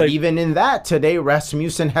it's like, even in that, today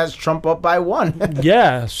Rasmussen has Trump up by 1.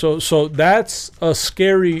 Yeah, so that's a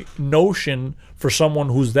scary notion for someone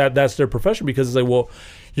who's that's their profession, because it's like, well,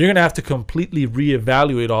 you're gonna have to completely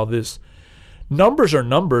reevaluate all this. Numbers are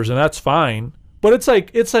numbers, and that's fine. But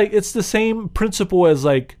it's the same principle as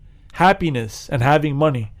like happiness and having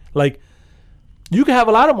money. Like, you can have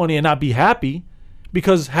a lot of money and not be happy,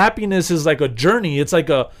 because happiness is like a journey. It's like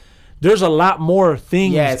there's a lot more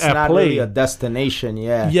things it's at not play. really a destination.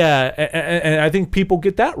 Yeah, and I think people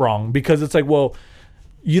get that wrong, because it's like, well,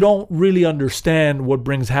 you don't really understand what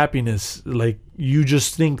brings happiness. Like, you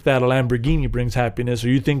just think that a Lamborghini brings happiness, or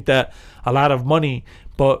you think that a lot of money,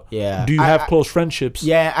 but do you have close friendships?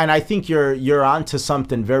 Yeah, and I think you're onto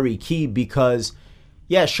something very key, because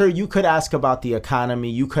sure, you could ask about the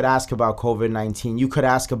economy, you could ask about COVID-19, you could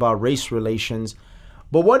ask about race relations,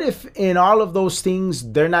 but what if in all of those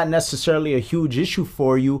things they're not necessarily a huge issue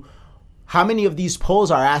for you? How many of these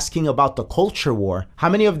polls are asking about the culture war? How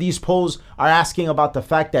many of these polls are asking about the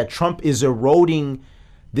fact that Trump is eroding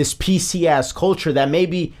this PC ass culture that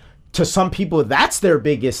maybe to some people that's their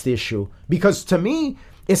biggest issue? Because to me,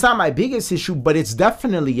 it's not my biggest issue, but it's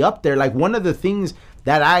definitely up there. Like, one of the things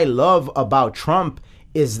that I love about Trump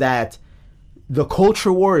is that the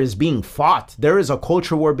culture war is being fought. There is a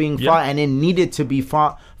culture war being fought, and it needed to be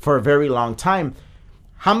fought for a very long time.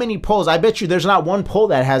 How many polls? I bet you there's not one poll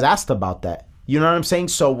that has asked about that. You know what I'm saying?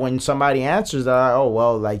 So when somebody answers that, oh,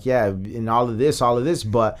 well, like, yeah, in all of this,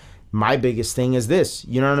 but my biggest thing is this.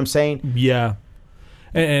 You know what I'm saying? Yeah.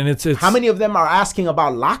 And it's how many of them are asking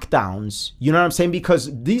about lockdowns? You know what I'm saying?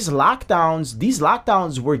 Because these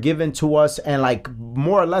lockdowns were given to us, and like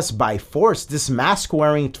more or less by force. This mask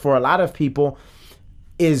wearing for a lot of people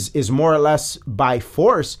is more or less by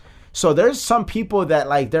force. So there's some people that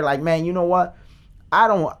like, they're like, man, you know what? I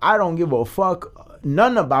don't give a fuck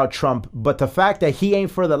none about Trump, but the fact that he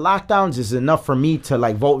ain't for the lockdowns is enough for me to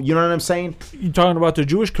like vote. You know what I'm saying? You're talking about the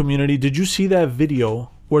Jewish community. Did you see that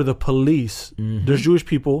video where the police, there's Jewish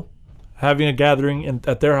people having a gathering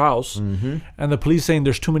at their house, and the police saying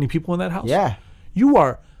there's too many people in that house? Yeah. You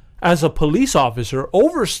are, as a police officer,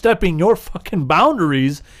 overstepping your fucking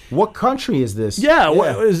boundaries. What country is this? Yeah.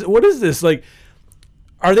 What is this? Like,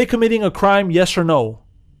 are they committing a crime? Yes or no?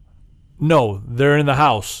 No, they're in the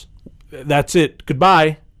house. That's it.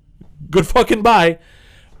 Goodbye. Good fucking bye.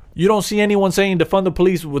 You don't see anyone saying defund the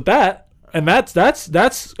police with that. And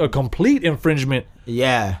that's a complete infringement.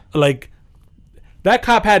 Yeah. Like, that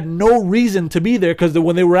cop had no reason to be there, because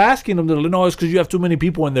when they were asking him, they're like, no, it's because you have too many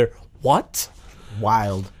people in there. What?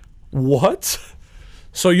 Wild. What?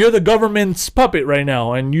 So you're the government's puppet right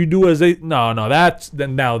now, and you do as they... No,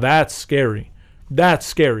 that's scary. That's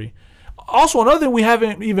scary. Also, another thing we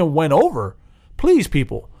haven't even went over. Please,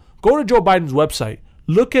 people, go to Joe Biden's website.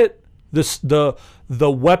 Look at this, the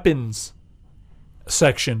weapons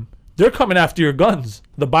section. They're coming after your guns.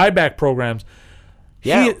 The buyback programs.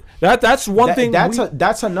 Yeah, that's one thing.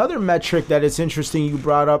 That's another metric that it's interesting you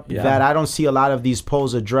brought up that I don't see a lot of these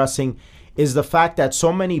polls addressing, is the fact that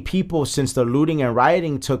so many people, since the looting and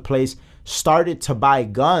rioting took place, started to buy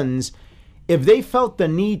guns. If they felt the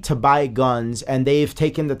need to buy guns and they've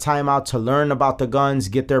taken the time out to learn about the guns,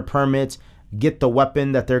 get their permits, get the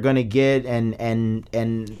weapon that they're going to get,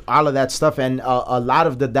 and all of that stuff, and a lot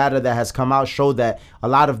of the data that has come out show that a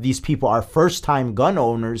lot of these people are first-time gun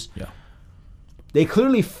owners. Yeah. They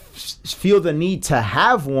clearly feel the need to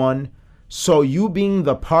have one. So you being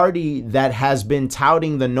the party that has been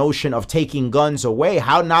touting the notion of taking guns away,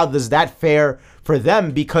 how now does that fare for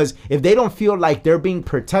them? Because if they don't feel like they're being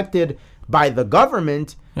protected by the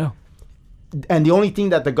government, and the only thing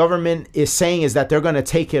that the government is saying is that they're going to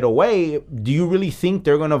take it away, do you really think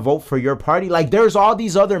they're going to vote for your party? Like, there's all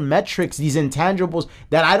these other metrics, these intangibles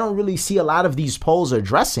that I don't really see a lot of these polls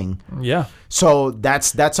addressing. Yeah. So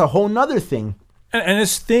that's a whole nother thing. And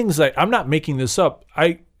it's things like, I'm not making this up.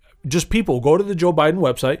 People go to the Joe Biden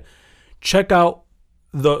website, check out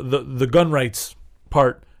the gun rights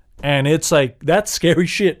part, and it's like, that's scary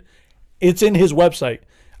shit. It's in his website.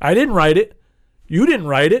 I didn't write it. You didn't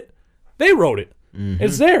write it. They wrote it.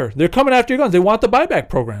 It's there. They're coming after your guns. They want the buyback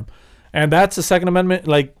program, and that's a Second Amendment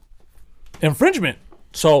like infringement.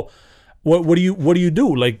 So, what do you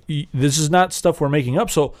do? Like, this is not stuff we're making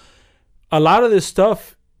up. So, a lot of this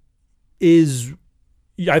stuff is,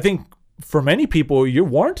 I think, for many people, you're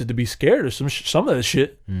warranted to be scared of some of this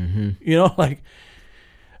shit. You know, like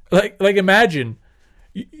imagine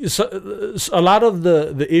a lot of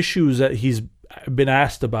the issues that he's been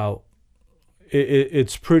asked about.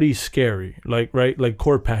 It's pretty scary. Like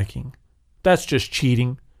court packing. That's just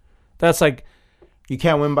cheating. That's like, you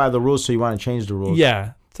can't win by the rules, so you want to change the rules.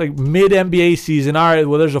 Yeah. It's like mid-NBA season. All right,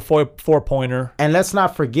 well, there's a four-pointer. And let's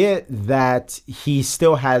not forget that he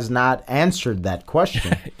still has not answered that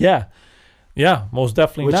question. Yeah, most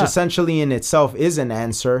definitely not. Which essentially in itself is an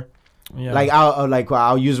answer. Yeah.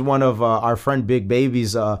 I'll use one of our friend Big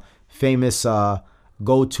Baby's famous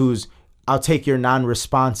go-tos. I'll take your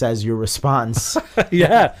non-response as your response.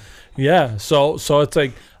 Yeah. So it's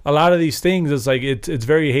like, a lot of these things, it's like it's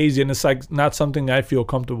very hazy, and it's like not something I feel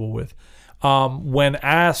comfortable with. When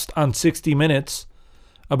asked on 60 Minutes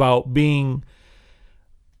about being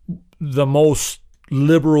the most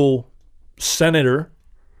liberal senator,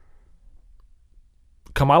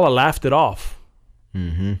 Kamala laughed it off.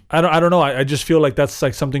 Mm-hmm. I don't know. I just feel like that's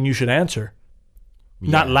like something you should answer,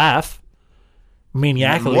 not laugh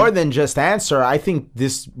maniacally. More than just answer, I think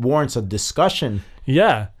this warrants a discussion.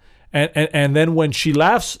 Yeah, and then when she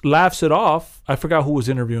laughs it off, I forgot who was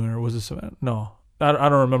interviewing her. Was it Savannah? No, I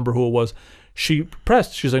don't remember who it was. She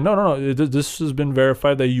pressed. She's like, no. This has been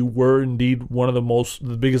verified that you were indeed one of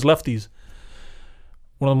the biggest lefties,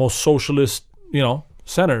 one of the most socialist,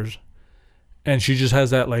 senators. And she just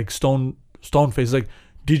has that like stone face. Like,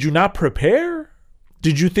 did you not prepare?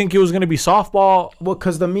 Did you think it was going to be softball? Well,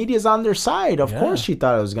 because the media's on their side. Of course she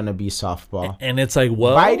thought it was going to be softball. And it's like,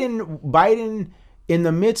 well, Biden, in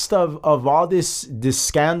the midst of all this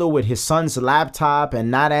scandal with his son's laptop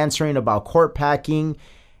and not answering about court packing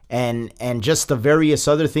and just the various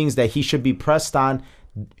other things that he should be pressed on,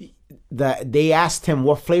 they asked him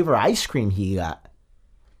what flavor ice cream he got.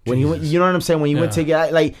 When he went, you know what I'm saying? When he went to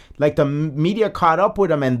get, like the media caught up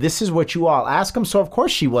with him, and this is what you all ask him. So of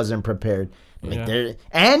course she wasn't prepared.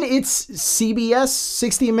 And it's CBS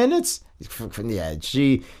 60 Minutes. Yeah,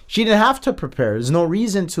 she didn't have to prepare. There's no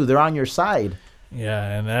reason to. They're on your side.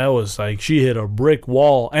 Yeah, and that was like she hit a brick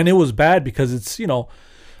wall, and it was bad because it's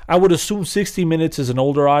I would assume 60 Minutes is an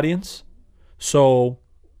older audience, so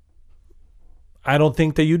I don't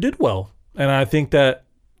think that you did well, and I think that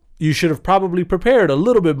you should have probably prepared a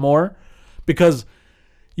little bit more, because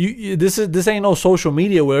this ain't no social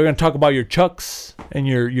media where we're gonna talk about your Chucks and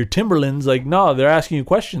your Timberlands. Like, no, they're asking you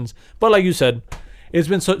questions. But like you said, it's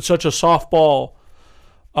been such a softball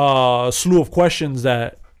slew of questions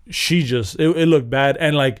that it looked bad,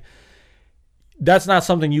 and like that's not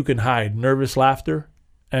something you can hide. Nervous laughter,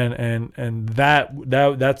 and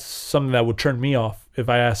that's something that would turn me off. If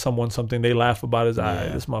I ask someone something they laugh about, is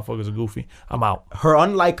this motherfucker's a goofy, I'm out. Her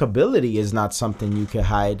unlikability is not something you can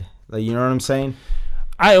hide. Like, you know what I'm saying?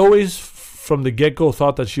 I always, from the get-go,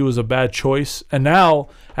 thought that she was a bad choice. And now,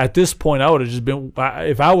 at this point, I would have just been,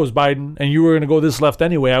 if I was Biden and you were going to go this left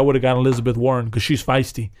anyway, I would have gotten Elizabeth Warren, because she's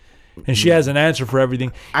feisty. And she has an answer for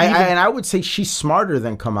everything. And I would say she's smarter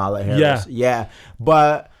than Kamala Harris. Yeah.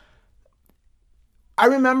 But I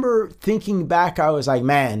remember thinking back, I was like,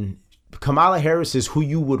 man, Kamala Harris is who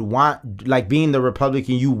you would want, like being the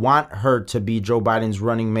Republican, you want her to be Joe Biden's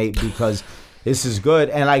running mate, because this is good.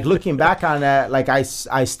 And like looking back on that, like I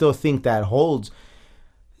still think that holds,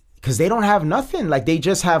 because they don't have nothing. Like they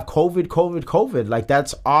just have COVID. Like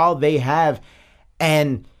that's all they have.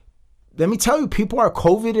 And let me tell you, people are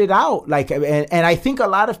COVIDed out. Like, and I think a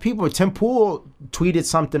lot of people, Tim Pool tweeted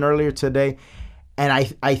something earlier today,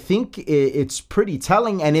 and I think it's pretty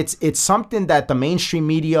telling, and it's something that the mainstream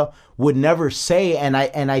media would never say, and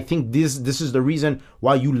I think this is the reason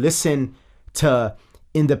why you listen to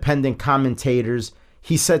independent commentators.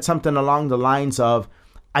 He said something along the lines of,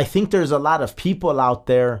 I think there's a lot of people out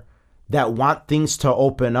there that want things to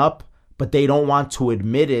open up, but they don't want to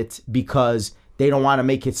admit it because they don't want to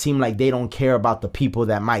make it seem like they don't care about the people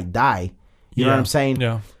that might die. You know what I'm saying?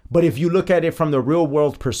 Yeah. But if you look at it from the real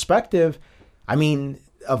world perspective, I mean,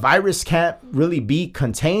 a virus can't really be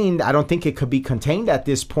contained. I don't think it could be contained at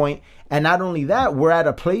this point. And not only that, we're at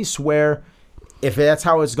a place where if that's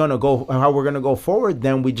how it's going to go, how we're going to go forward,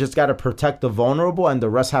 then we just got to protect the vulnerable and the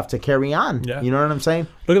rest have to carry on. Yeah. You know what I'm saying?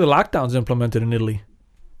 Look at the lockdowns implemented in Italy.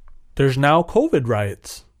 There's now COVID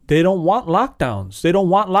riots. They don't want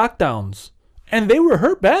lockdowns. And they were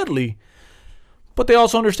hurt badly. But they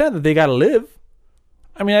also understand that they got to live.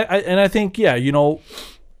 I mean, I think,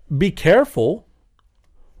 be careful.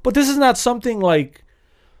 But this is not something like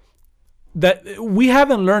that. We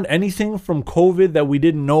haven't learned anything from COVID that we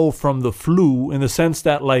didn't know from the flu, in the sense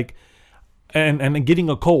that like, and getting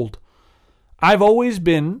a cold. I've always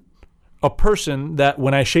been a person that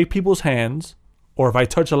when I shake people's hands, or if I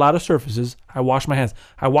touch a lot of surfaces, I wash my hands.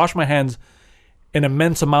 I wash my hands an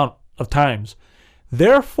immense amount of times.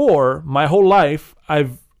 Therefore, my whole life,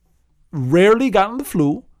 I've rarely gotten the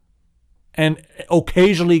flu and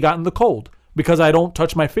occasionally gotten the cold because I don't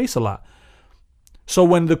touch my face a lot. So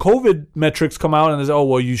when the COVID metrics come out and they say, oh,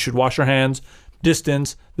 well, you should wash your hands,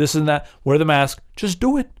 distance, this and that, wear the mask, just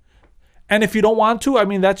do it. And if you don't want to, I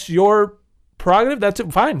mean, that's your prerogative. That's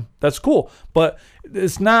it. Fine. That's cool. But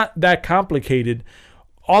it's not that complicated.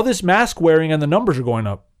 All this mask wearing and the numbers are going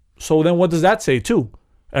up. So then what does that say too?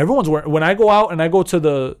 Everyone's wearing. When I go out and I go to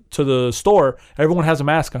the store, everyone has a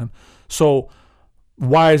mask on. So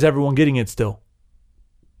why is everyone getting it still?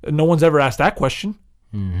 No one's ever asked that question.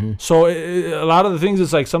 So a lot of the things,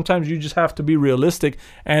 it's like sometimes you just have to be realistic,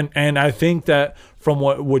 and I think that from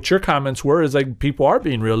what your comments were is like people are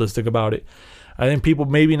being realistic about it. I think people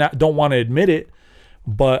maybe don't want to admit it,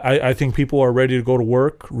 but I think people are ready to go to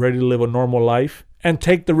work, ready to live a normal life, and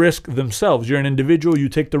take the risk themselves. You're an individual, you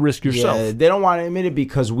take the risk yourself. Yeah, they don't want to admit it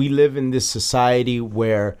because we live in this society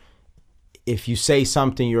where if you say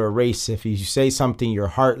something, you're a racist. If you say something, you're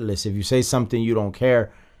heartless. If you say something, you don't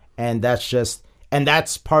care. And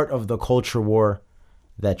that's part of the culture war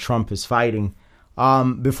that Trump is fighting.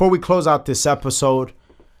 Before we close out this episode,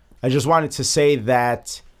 I just wanted to say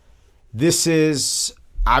that this is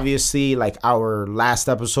obviously like our last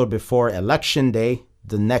episode before Election Day.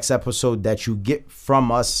 The next episode that you get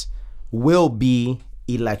from us will be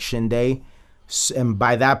Election Day. And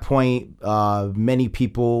by that point, many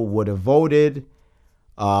people would have voted,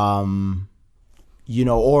 or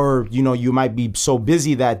you might be so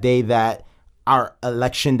busy that day that our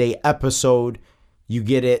Election Day episode, you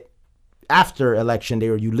get it after Election Day,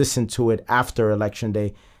 or you listen to it after Election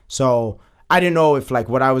Day. So I didn't know if like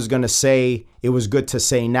what I was going to say, it was good to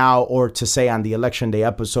say now or to say on the Election Day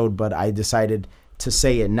episode, but I decided to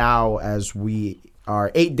say it now as we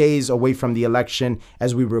are 8 days away from the election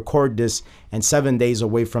as we record this, and 7 days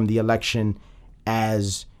away from the election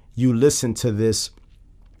as you listen to this.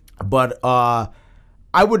 But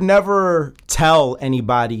I would never tell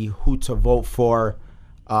anybody who to vote for.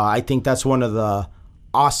 I think that's one of the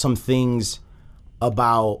awesome things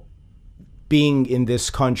about being in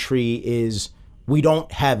this country is we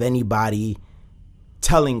don't have anybody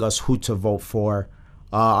telling us who to vote for.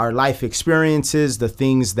 Our life experiences, the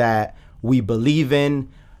things that we believe in,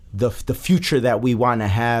 the future that we want to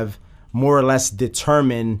have, more or less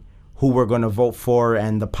determine who we're going to vote for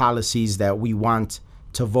and the policies that we want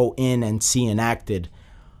to vote in and see enacted.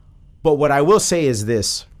 But what I will say is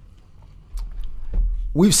this.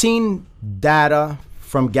 We've seen data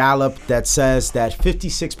from Gallup that says that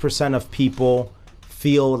 56% of people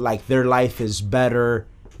feel like their life is better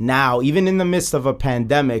now, even in the midst of a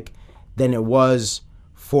pandemic, than it was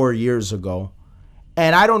 4 years ago.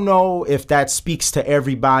 And I don't know if that speaks to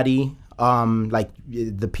everybody, like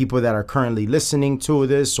the people that are currently listening to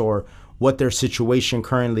this or what their situation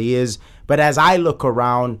currently is. But as I look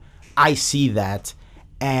around, I see that.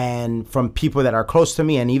 And from people that are close to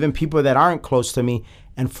me and even people that aren't close to me,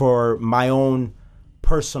 and for my own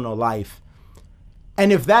personal life.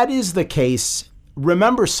 And if that is the case,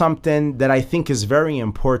 remember something that I think is very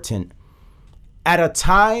important. At a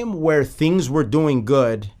time where things were doing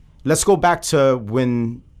good, let's go back to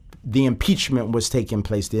when the impeachment was taking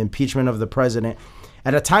place, the impeachment of the president.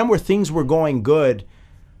 At a time where things were going good,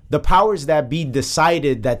 the powers that be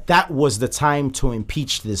decided that that was the time to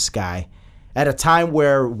impeach this guy. At a time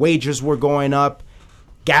where wages were going up,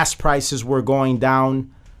 gas prices were going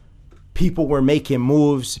down, people were making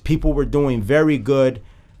moves, people were doing very good.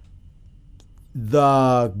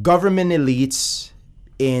 The government elites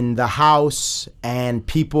in the House and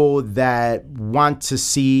people that want to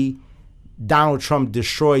see Donald Trump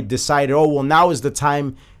destroyed decided, oh, well, now is the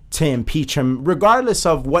time to impeach him, regardless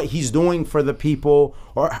of what he's doing for the people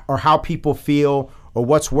or how people feel or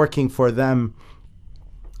what's working for them.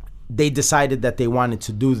 They decided that they wanted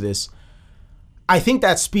to do this. I think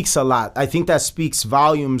that speaks a lot. I think that speaks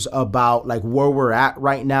volumes about like where we're at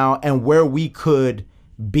right now and where we could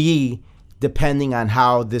be depending on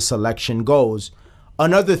how this election goes.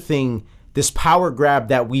 Another thing, this power grab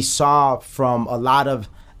that we saw from a lot of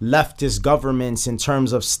leftist governments in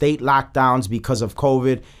terms of state lockdowns because of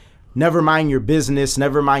COVID. Never mind your business,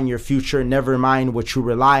 never mind your future, never mind what you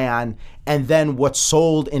rely on. And then what's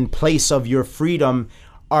sold in place of your freedom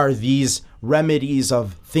are these remedies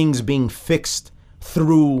of things being fixed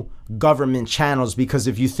through government channels. Because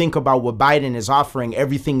if you think about what Biden is offering,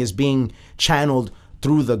 everything is being channeled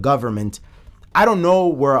through the government. I don't know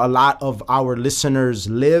where a lot of our listeners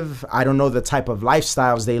live. I don't know the type of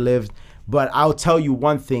lifestyles they live, but I'll tell you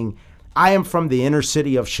one thing. I am from the inner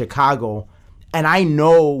city of Chicago, and I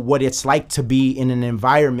know what it's like to be in an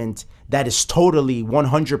environment that is totally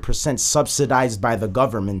 100% subsidized by the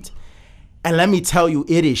government. And let me tell you,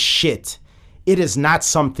 it is shit. It is not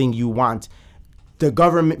something you want. The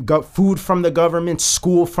government, food from the government,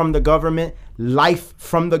 school from the government, life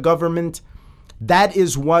from the government. That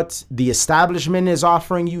is what the establishment is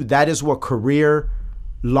offering you. That is what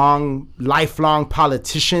lifelong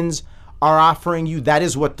politicians are offering you. That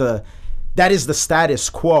is the status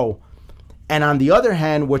quo. And on the other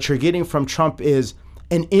hand, what you're getting from Trump is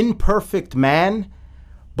an imperfect man,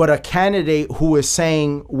 but a candidate who is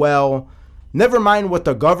saying, well, never mind what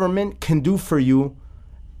the government can do for you.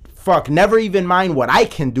 Fuck, never even mind what I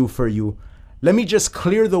can do for you. let me just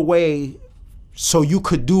clear the way so you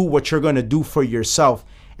could do what you're going to do for yourself.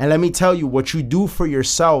 And let me tell you, what you do for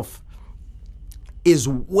yourself is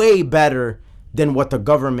way better than what the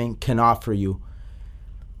government can offer you.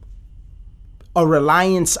 A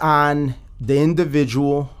reliance on the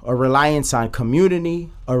individual, a reliance on community,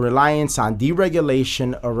 a reliance on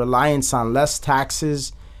deregulation, a reliance on less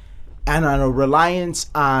taxes, and on a reliance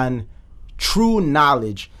on true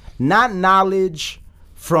knowledge. Not knowledge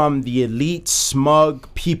from the elite,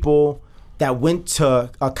 smug people that went to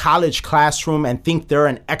a college classroom and think they're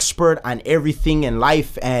an expert on everything in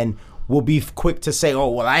life and will be quick to say, oh,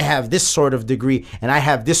 well, I have this sort of degree and I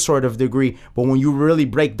have this sort of degree. But when you really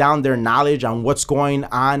break down their knowledge on what's going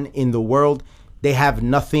on in the world, they have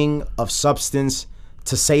nothing of substance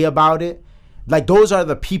to say about it. Like, those are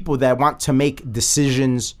the people that want to make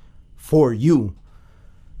decisions for you.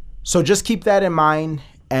 So just keep that in mind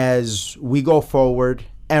as we go forward.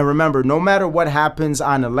 And remember, no matter what happens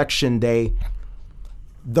on election day,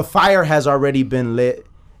 the fire has already been lit.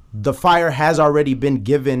 The fire has already been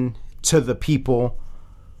given to the people.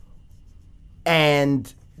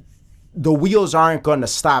 And the wheels aren't going to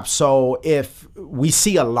stop. So if we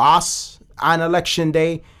see a loss on election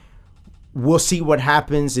day, we'll see what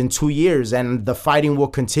happens in 2 years. And the fighting will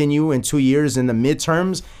continue in 2 years in the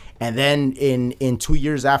midterms. And then in 2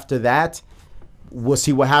 years after that, we'll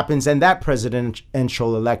see what happens in that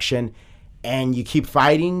presidential election. And you keep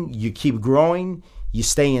fighting, you keep growing, you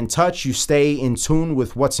stay in touch, you stay in tune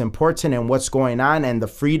with what's important and what's going on and the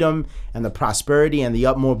freedom and the prosperity and the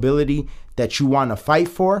up mobility that you want to fight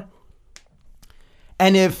for.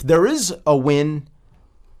 And if there is a win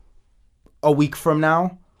a week from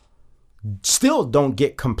now, still don't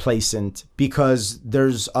get complacent, because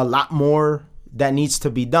there's a lot more that needs to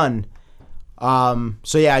be done.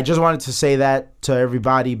 So yeah, I just wanted to say that to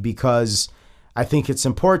everybody because I think it's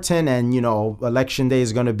important. And, you know, election day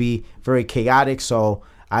is going to be very chaotic. So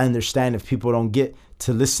I understand if people don't get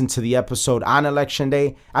to listen to the episode on election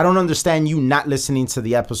day. I don't understand you not listening to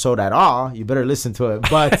the episode at all. You better listen to it.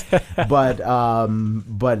 But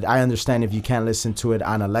I understand if you can't listen to it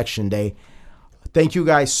on election day. Thank you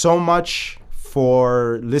guys so much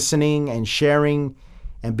for listening and sharing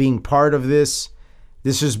and being part of this.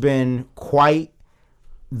 This has been quite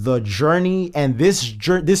the journey, and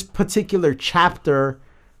this particular chapter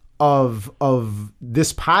of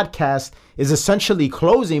this podcast is essentially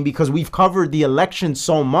closing because we've covered the election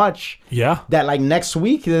so much. Yeah. That like next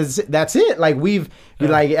week that's it. Like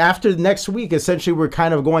like after next week, essentially we're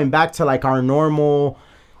kind of going back to like our normal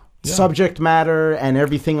subject matter and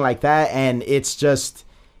everything like that, and it's just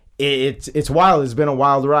it's wild. It's been a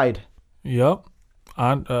wild ride. Yep.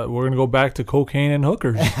 We're gonna go back to cocaine and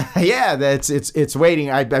hookers. Yeah, it's waiting.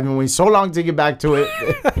 I've been waiting so long to get back to it.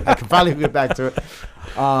 I can finally get back to it.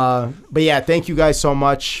 But yeah, thank you guys so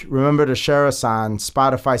much. Remember to share us on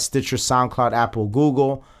Spotify, Stitcher, SoundCloud, Apple,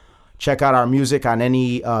 Google. Check out our music on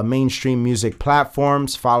any mainstream music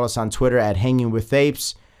platforms. Follow us on Twitter at Hanging with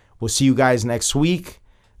Apes. We'll see you guys next week.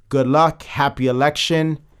 Good luck. Happy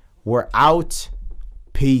election. We're out.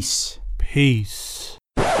 Peace. Peace.